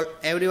 have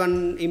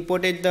everyone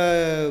imported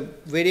the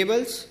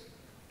variables?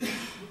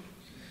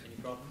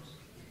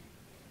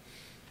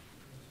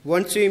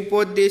 Once you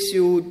import this,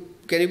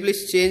 can you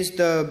please change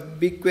the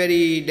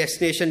BigQuery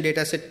destination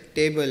dataset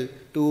table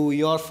to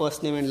your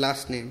first name and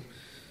last name?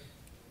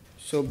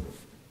 So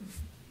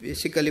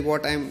basically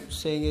what I'm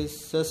saying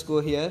is just go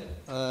here,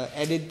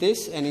 edit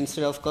this, and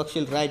instead of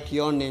Kaxil, write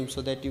your name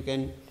so that you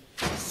can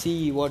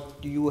see what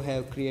you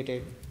have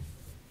created.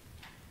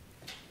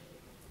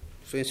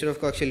 So instead of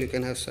Kaxil, you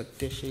can have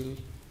Satyasheel.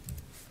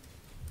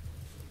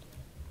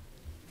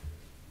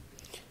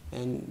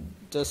 And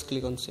just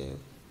click on save.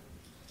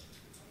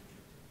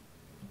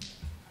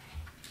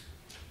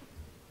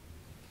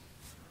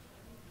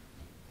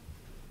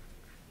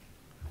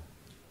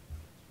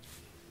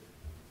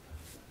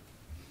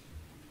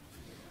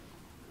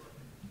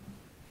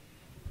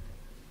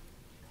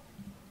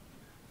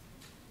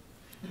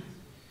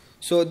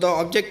 So the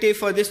objective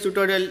for this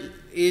tutorial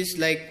is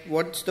like,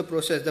 what's the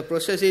process? The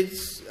process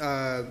is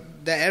the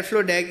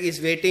Airflow DAG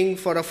is waiting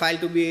for a file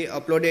to be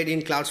uploaded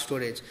in cloud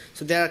storage.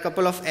 So there are a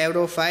couple of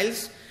Aero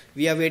files.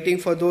 We are waiting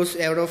for those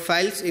Aero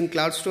files in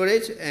cloud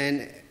storage,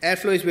 and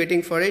Airflow is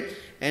waiting for it.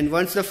 And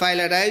once the file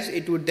arrives,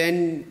 it would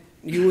then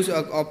use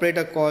an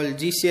operator called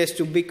GCS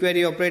to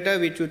BigQuery operator,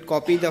 which would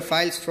copy the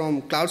files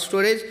from cloud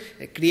storage,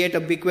 create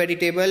a BigQuery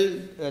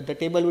table. The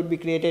table would be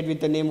created with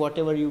the name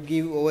whatever you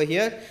give over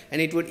here,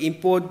 and it would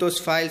import those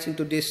files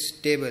into this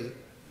table.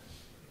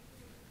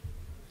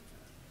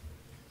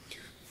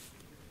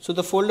 So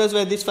the folders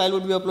where this file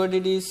would be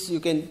uploaded is, you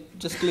can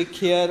just click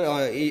here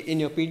in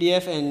your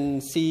PDF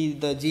and see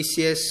the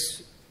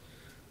GCS,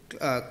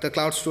 the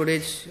cloud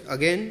storage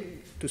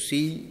again, to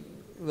see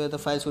where the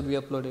files would be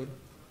uploaded.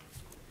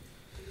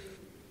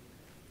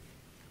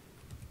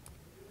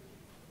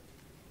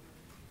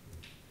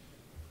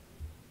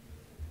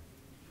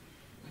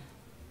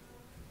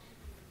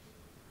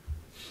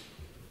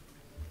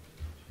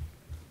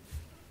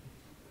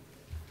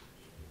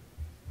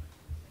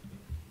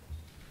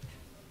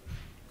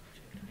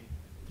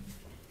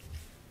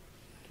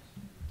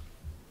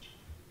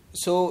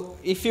 So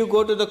if you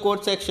go to the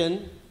code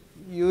section,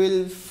 you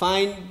will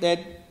find that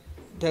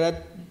there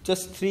are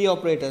just 3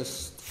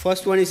 operators.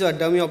 First one is a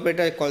dummy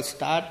operator called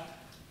start.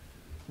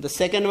 The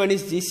second one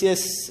is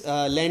GCS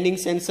landing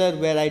sensor,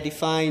 where I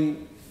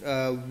define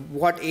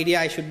what area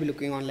I should be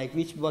looking on, like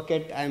which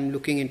bucket I am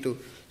looking into.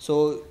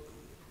 So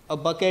a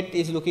bucket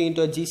is looking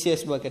into a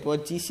GCS bucket.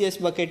 What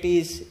GCS bucket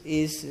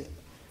is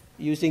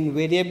using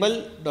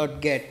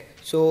variable.get.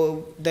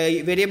 So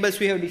the variables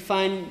we have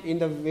defined in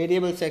the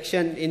variable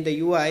section in the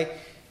UI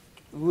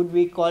would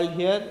be called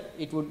here.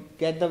 It would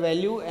get the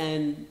value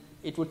and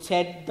it would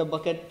set the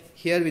bucket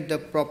here with the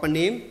proper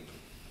name.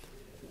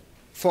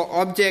 For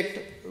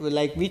object,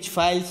 like which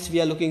files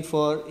we are looking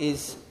for,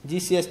 is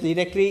GCS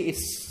directory.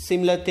 It's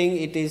similar thing.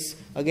 It is,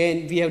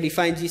 again, we have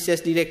defined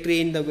GCS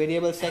directory in the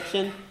variable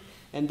section,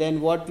 and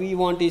then what we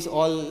want is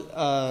all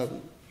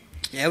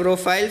Aero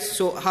files.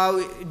 So how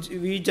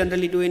we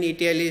generally do in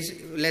ETL is,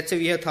 let's say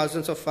we have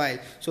thousands of files.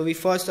 So we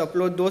first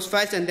upload those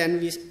files, and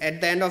then at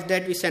the end of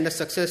that we send a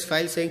success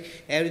file saying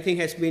everything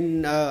has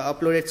been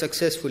uploaded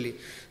successfully.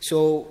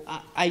 So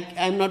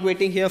I'm not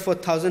waiting here for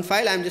 1,000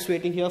 files. I'm just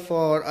waiting here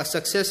for a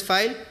success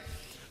file.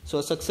 So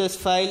a success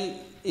file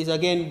is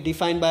again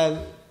defined by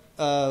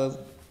a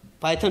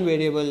Python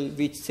variable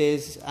which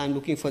says I'm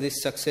looking for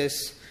this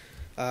success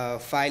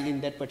file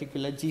in that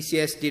particular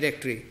GCS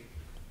directory.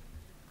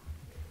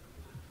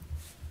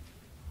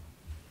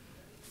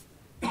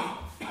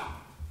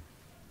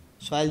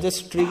 So I'll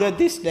just trigger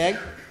this DAG.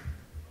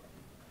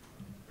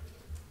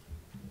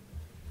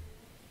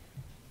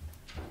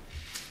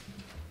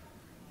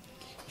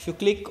 If you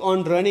click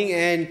on running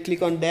and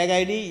click on DAG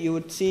ID, you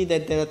would see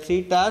that there are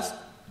 3 tasks.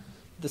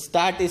 The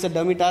start is a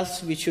dummy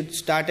task which should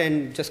start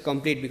and just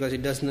complete because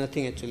it does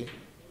nothing actually.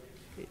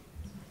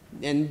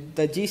 And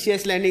the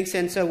GCS landing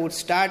sensor would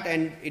start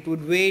and it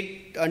would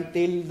wait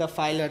until the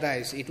file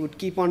arrives. It would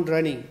keep on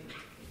running.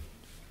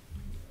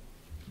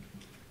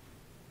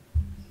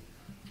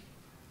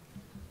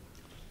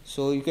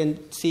 So you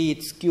can see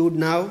it's queued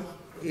now.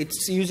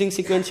 It's using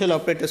sequential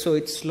operator, so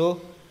it's slow.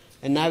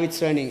 And now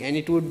it's running. And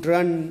it would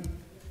run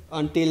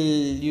until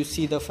you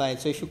see the file.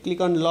 So if you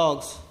click on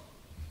logs,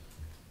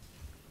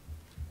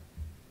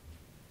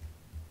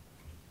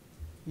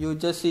 you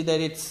just see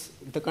that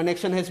the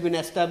connection has been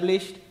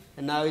established.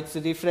 And now it's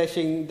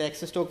refreshing the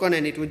access token,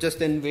 and it would just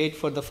then wait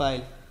for the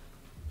file.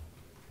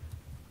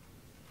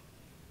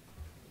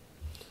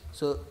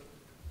 So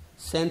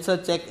sensor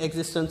check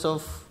existence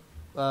of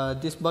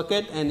this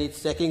bucket, and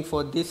it's checking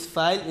for this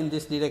file in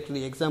this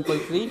directory, example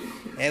 3,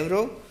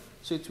 Aero.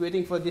 So it's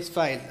waiting for this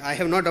file. I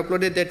have not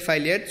uploaded that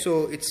file yet,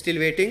 so it's still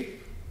waiting.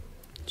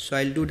 So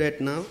I'll do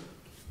that now.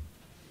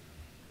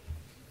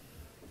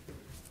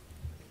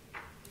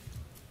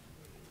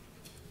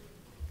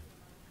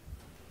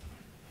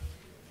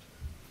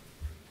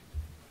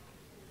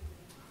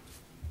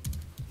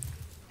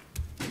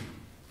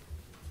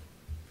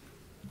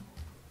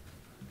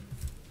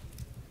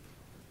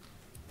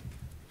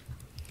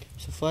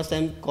 So first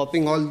I'm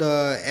copying all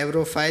the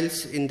Aero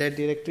files in that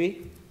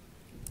directory.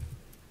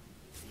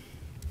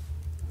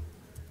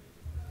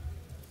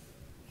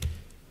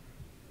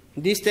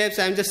 These steps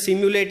I'm just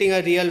simulating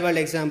a real world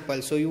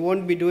example. So you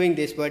won't be doing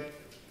this, but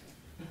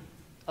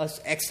an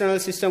external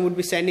system would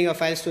be sending a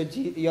files to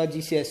your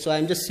GCS. So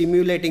I'm just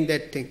simulating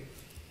that thing.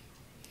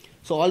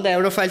 So all the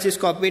error files is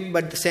copied,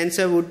 but the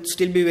sensor would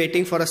still be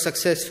waiting for a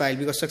success file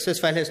because success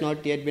file has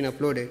not yet been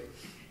uploaded.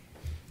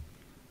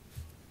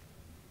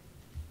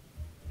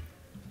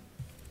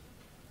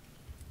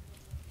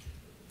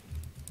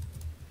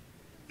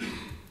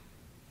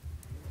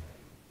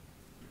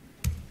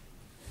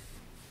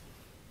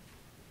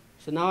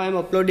 So now I'm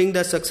uploading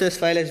the success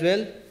file as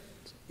well.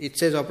 It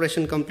says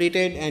operation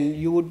completed, and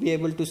you would be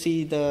able to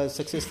see the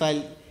success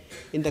file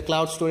in the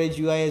cloud storage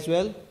UI as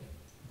well.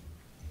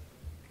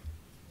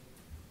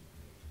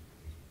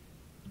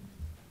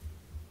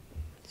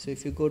 So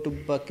if you go to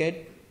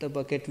bucket, the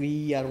bucket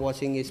we are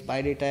watching is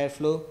PyData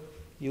Airflow.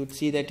 You would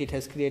see that it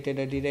has created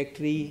a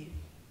directory,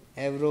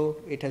 Avro.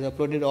 It has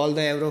uploaded all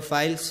the Avro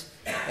files,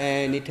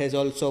 and it has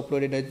also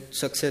uploaded a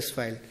success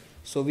file.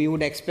 So we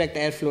would expect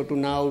Airflow to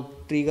now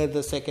trigger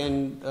the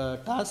second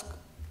task.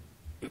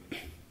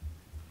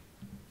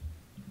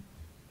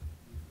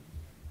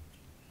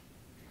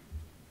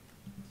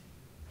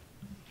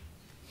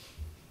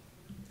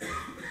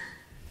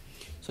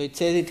 So it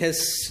says it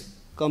has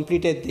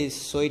completed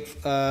this. So it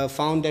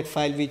found that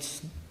file which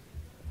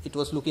it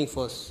was looking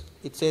for.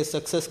 It says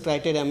success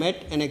criteria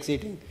met and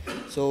exiting.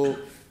 So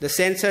the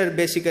sensor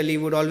basically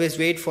would always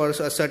wait for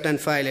a certain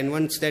file, and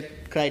once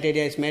that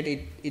criteria is met,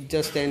 it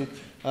just then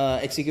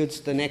executes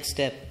the next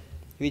step,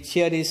 which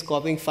here is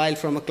copying file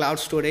from a cloud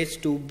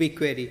storage to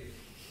BigQuery.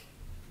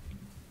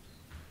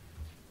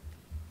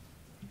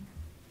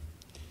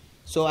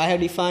 So I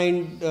have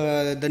defined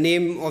the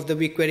name of the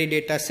BigQuery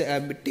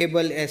data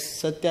table as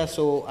Satya,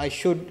 so I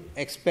should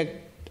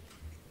expect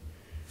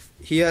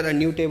here a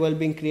new table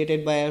being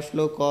created by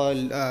Airflow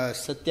called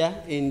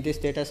Satya in this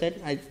data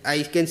set.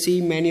 I can see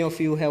many of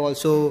you have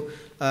also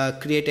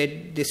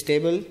created this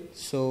table,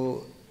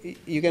 so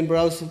you can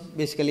browse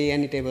basically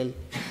any table.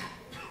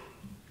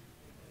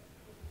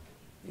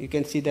 You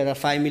can see there are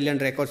 5 million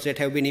records that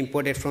have been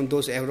imported from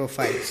those Avro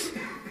files.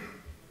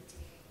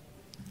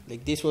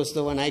 Like this was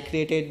the one I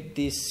created,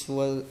 this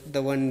was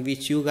the one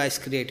which you guys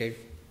created.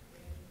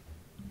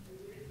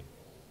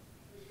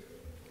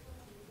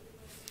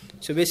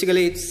 So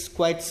basically it's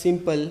quite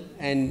simple,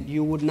 and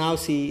you would now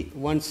see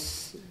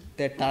once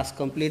that task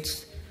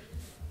completes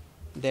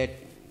that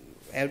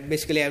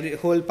basically every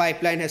whole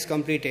pipeline has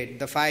completed.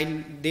 The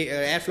file, the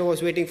Airflow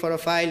was waiting for a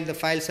file, the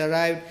files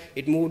arrived,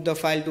 it moved the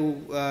file to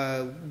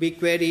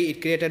BigQuery,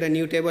 it created a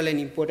new table and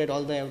imported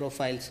all the Avro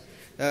files.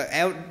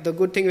 The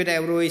good thing with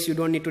Avro is you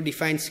don't need to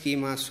define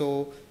schema,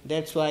 so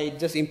that's why it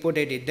just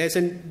imported it. There's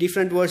a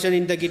different version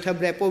in the GitHub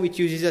repo which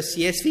uses a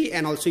CSV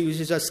and also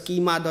uses a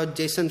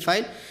schema.json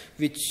file,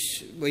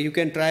 which you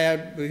can try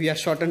out. We are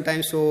short on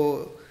time,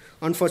 so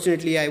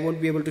unfortunately I won't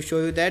be able to show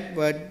you that,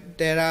 but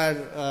there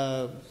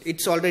are,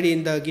 it's already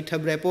in the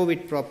GitHub repo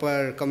with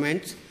proper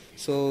comments,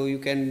 so you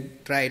can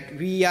try it.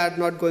 We are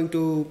not going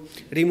to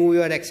remove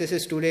your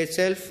accesses today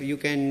itself. You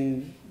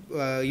can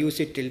use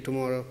it till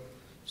tomorrow.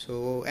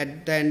 So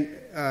at then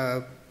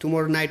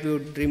tomorrow night we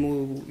would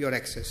remove your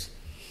access.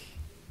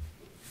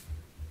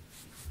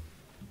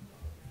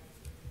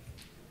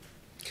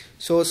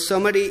 So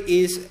summary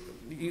is,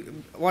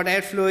 what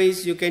Airflow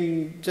is, you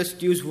can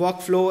just use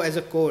workflow as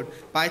a code.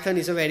 Python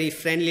is a very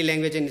friendly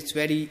language and it's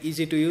very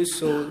easy to use,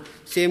 so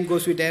same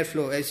goes with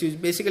Airflow. As you,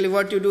 basically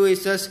what you do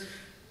is just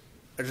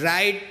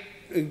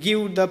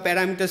give the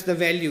parameters the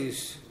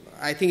values.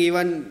 I think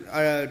even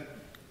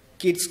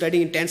kids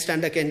studying in 10th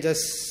standard can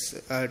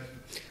just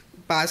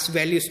pass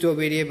values to a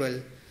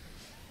variable.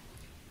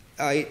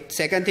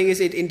 Second thing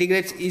is it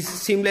integrates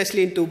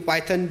seamlessly into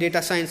Python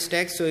data science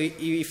stack. So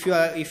if you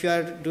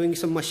are doing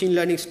some machine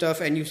learning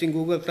stuff and using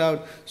Google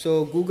Cloud,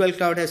 so Google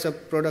Cloud has a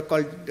product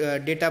called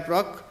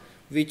Dataproc,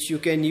 which you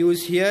can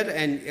use here,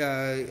 and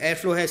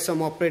Airflow has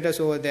some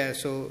operators over there.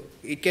 So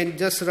it can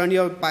just run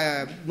your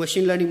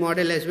machine learning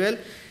model as well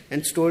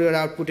and store your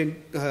output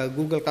in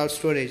Google Cloud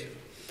storage.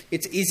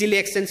 It's easily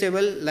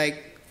extensible.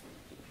 Like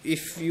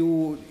if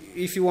you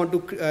want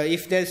to,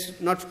 if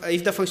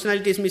the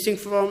functionality is missing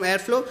from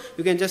Airflow,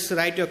 you can just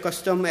write your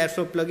custom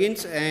Airflow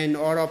plugins and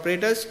or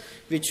operators,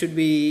 which should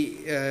be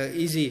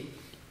easy.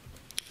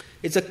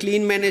 It's a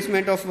clean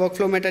management of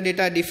workflow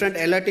metadata, different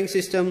alerting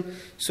system.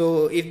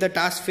 So if the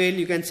task fails,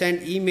 you can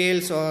send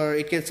emails or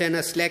it can send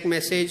a Slack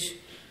message.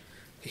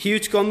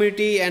 Huge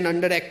community and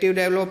under active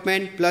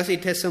development, plus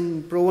it has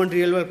some proven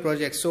real world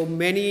projects. So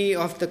many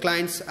of the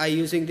clients are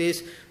using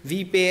this.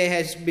 VPay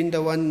has been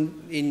the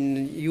one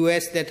in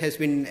US that has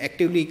been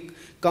actively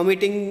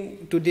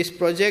committing to this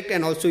project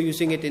and also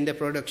using it in the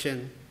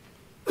production.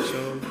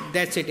 So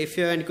that's it. If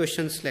you have any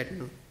questions, let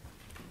me know.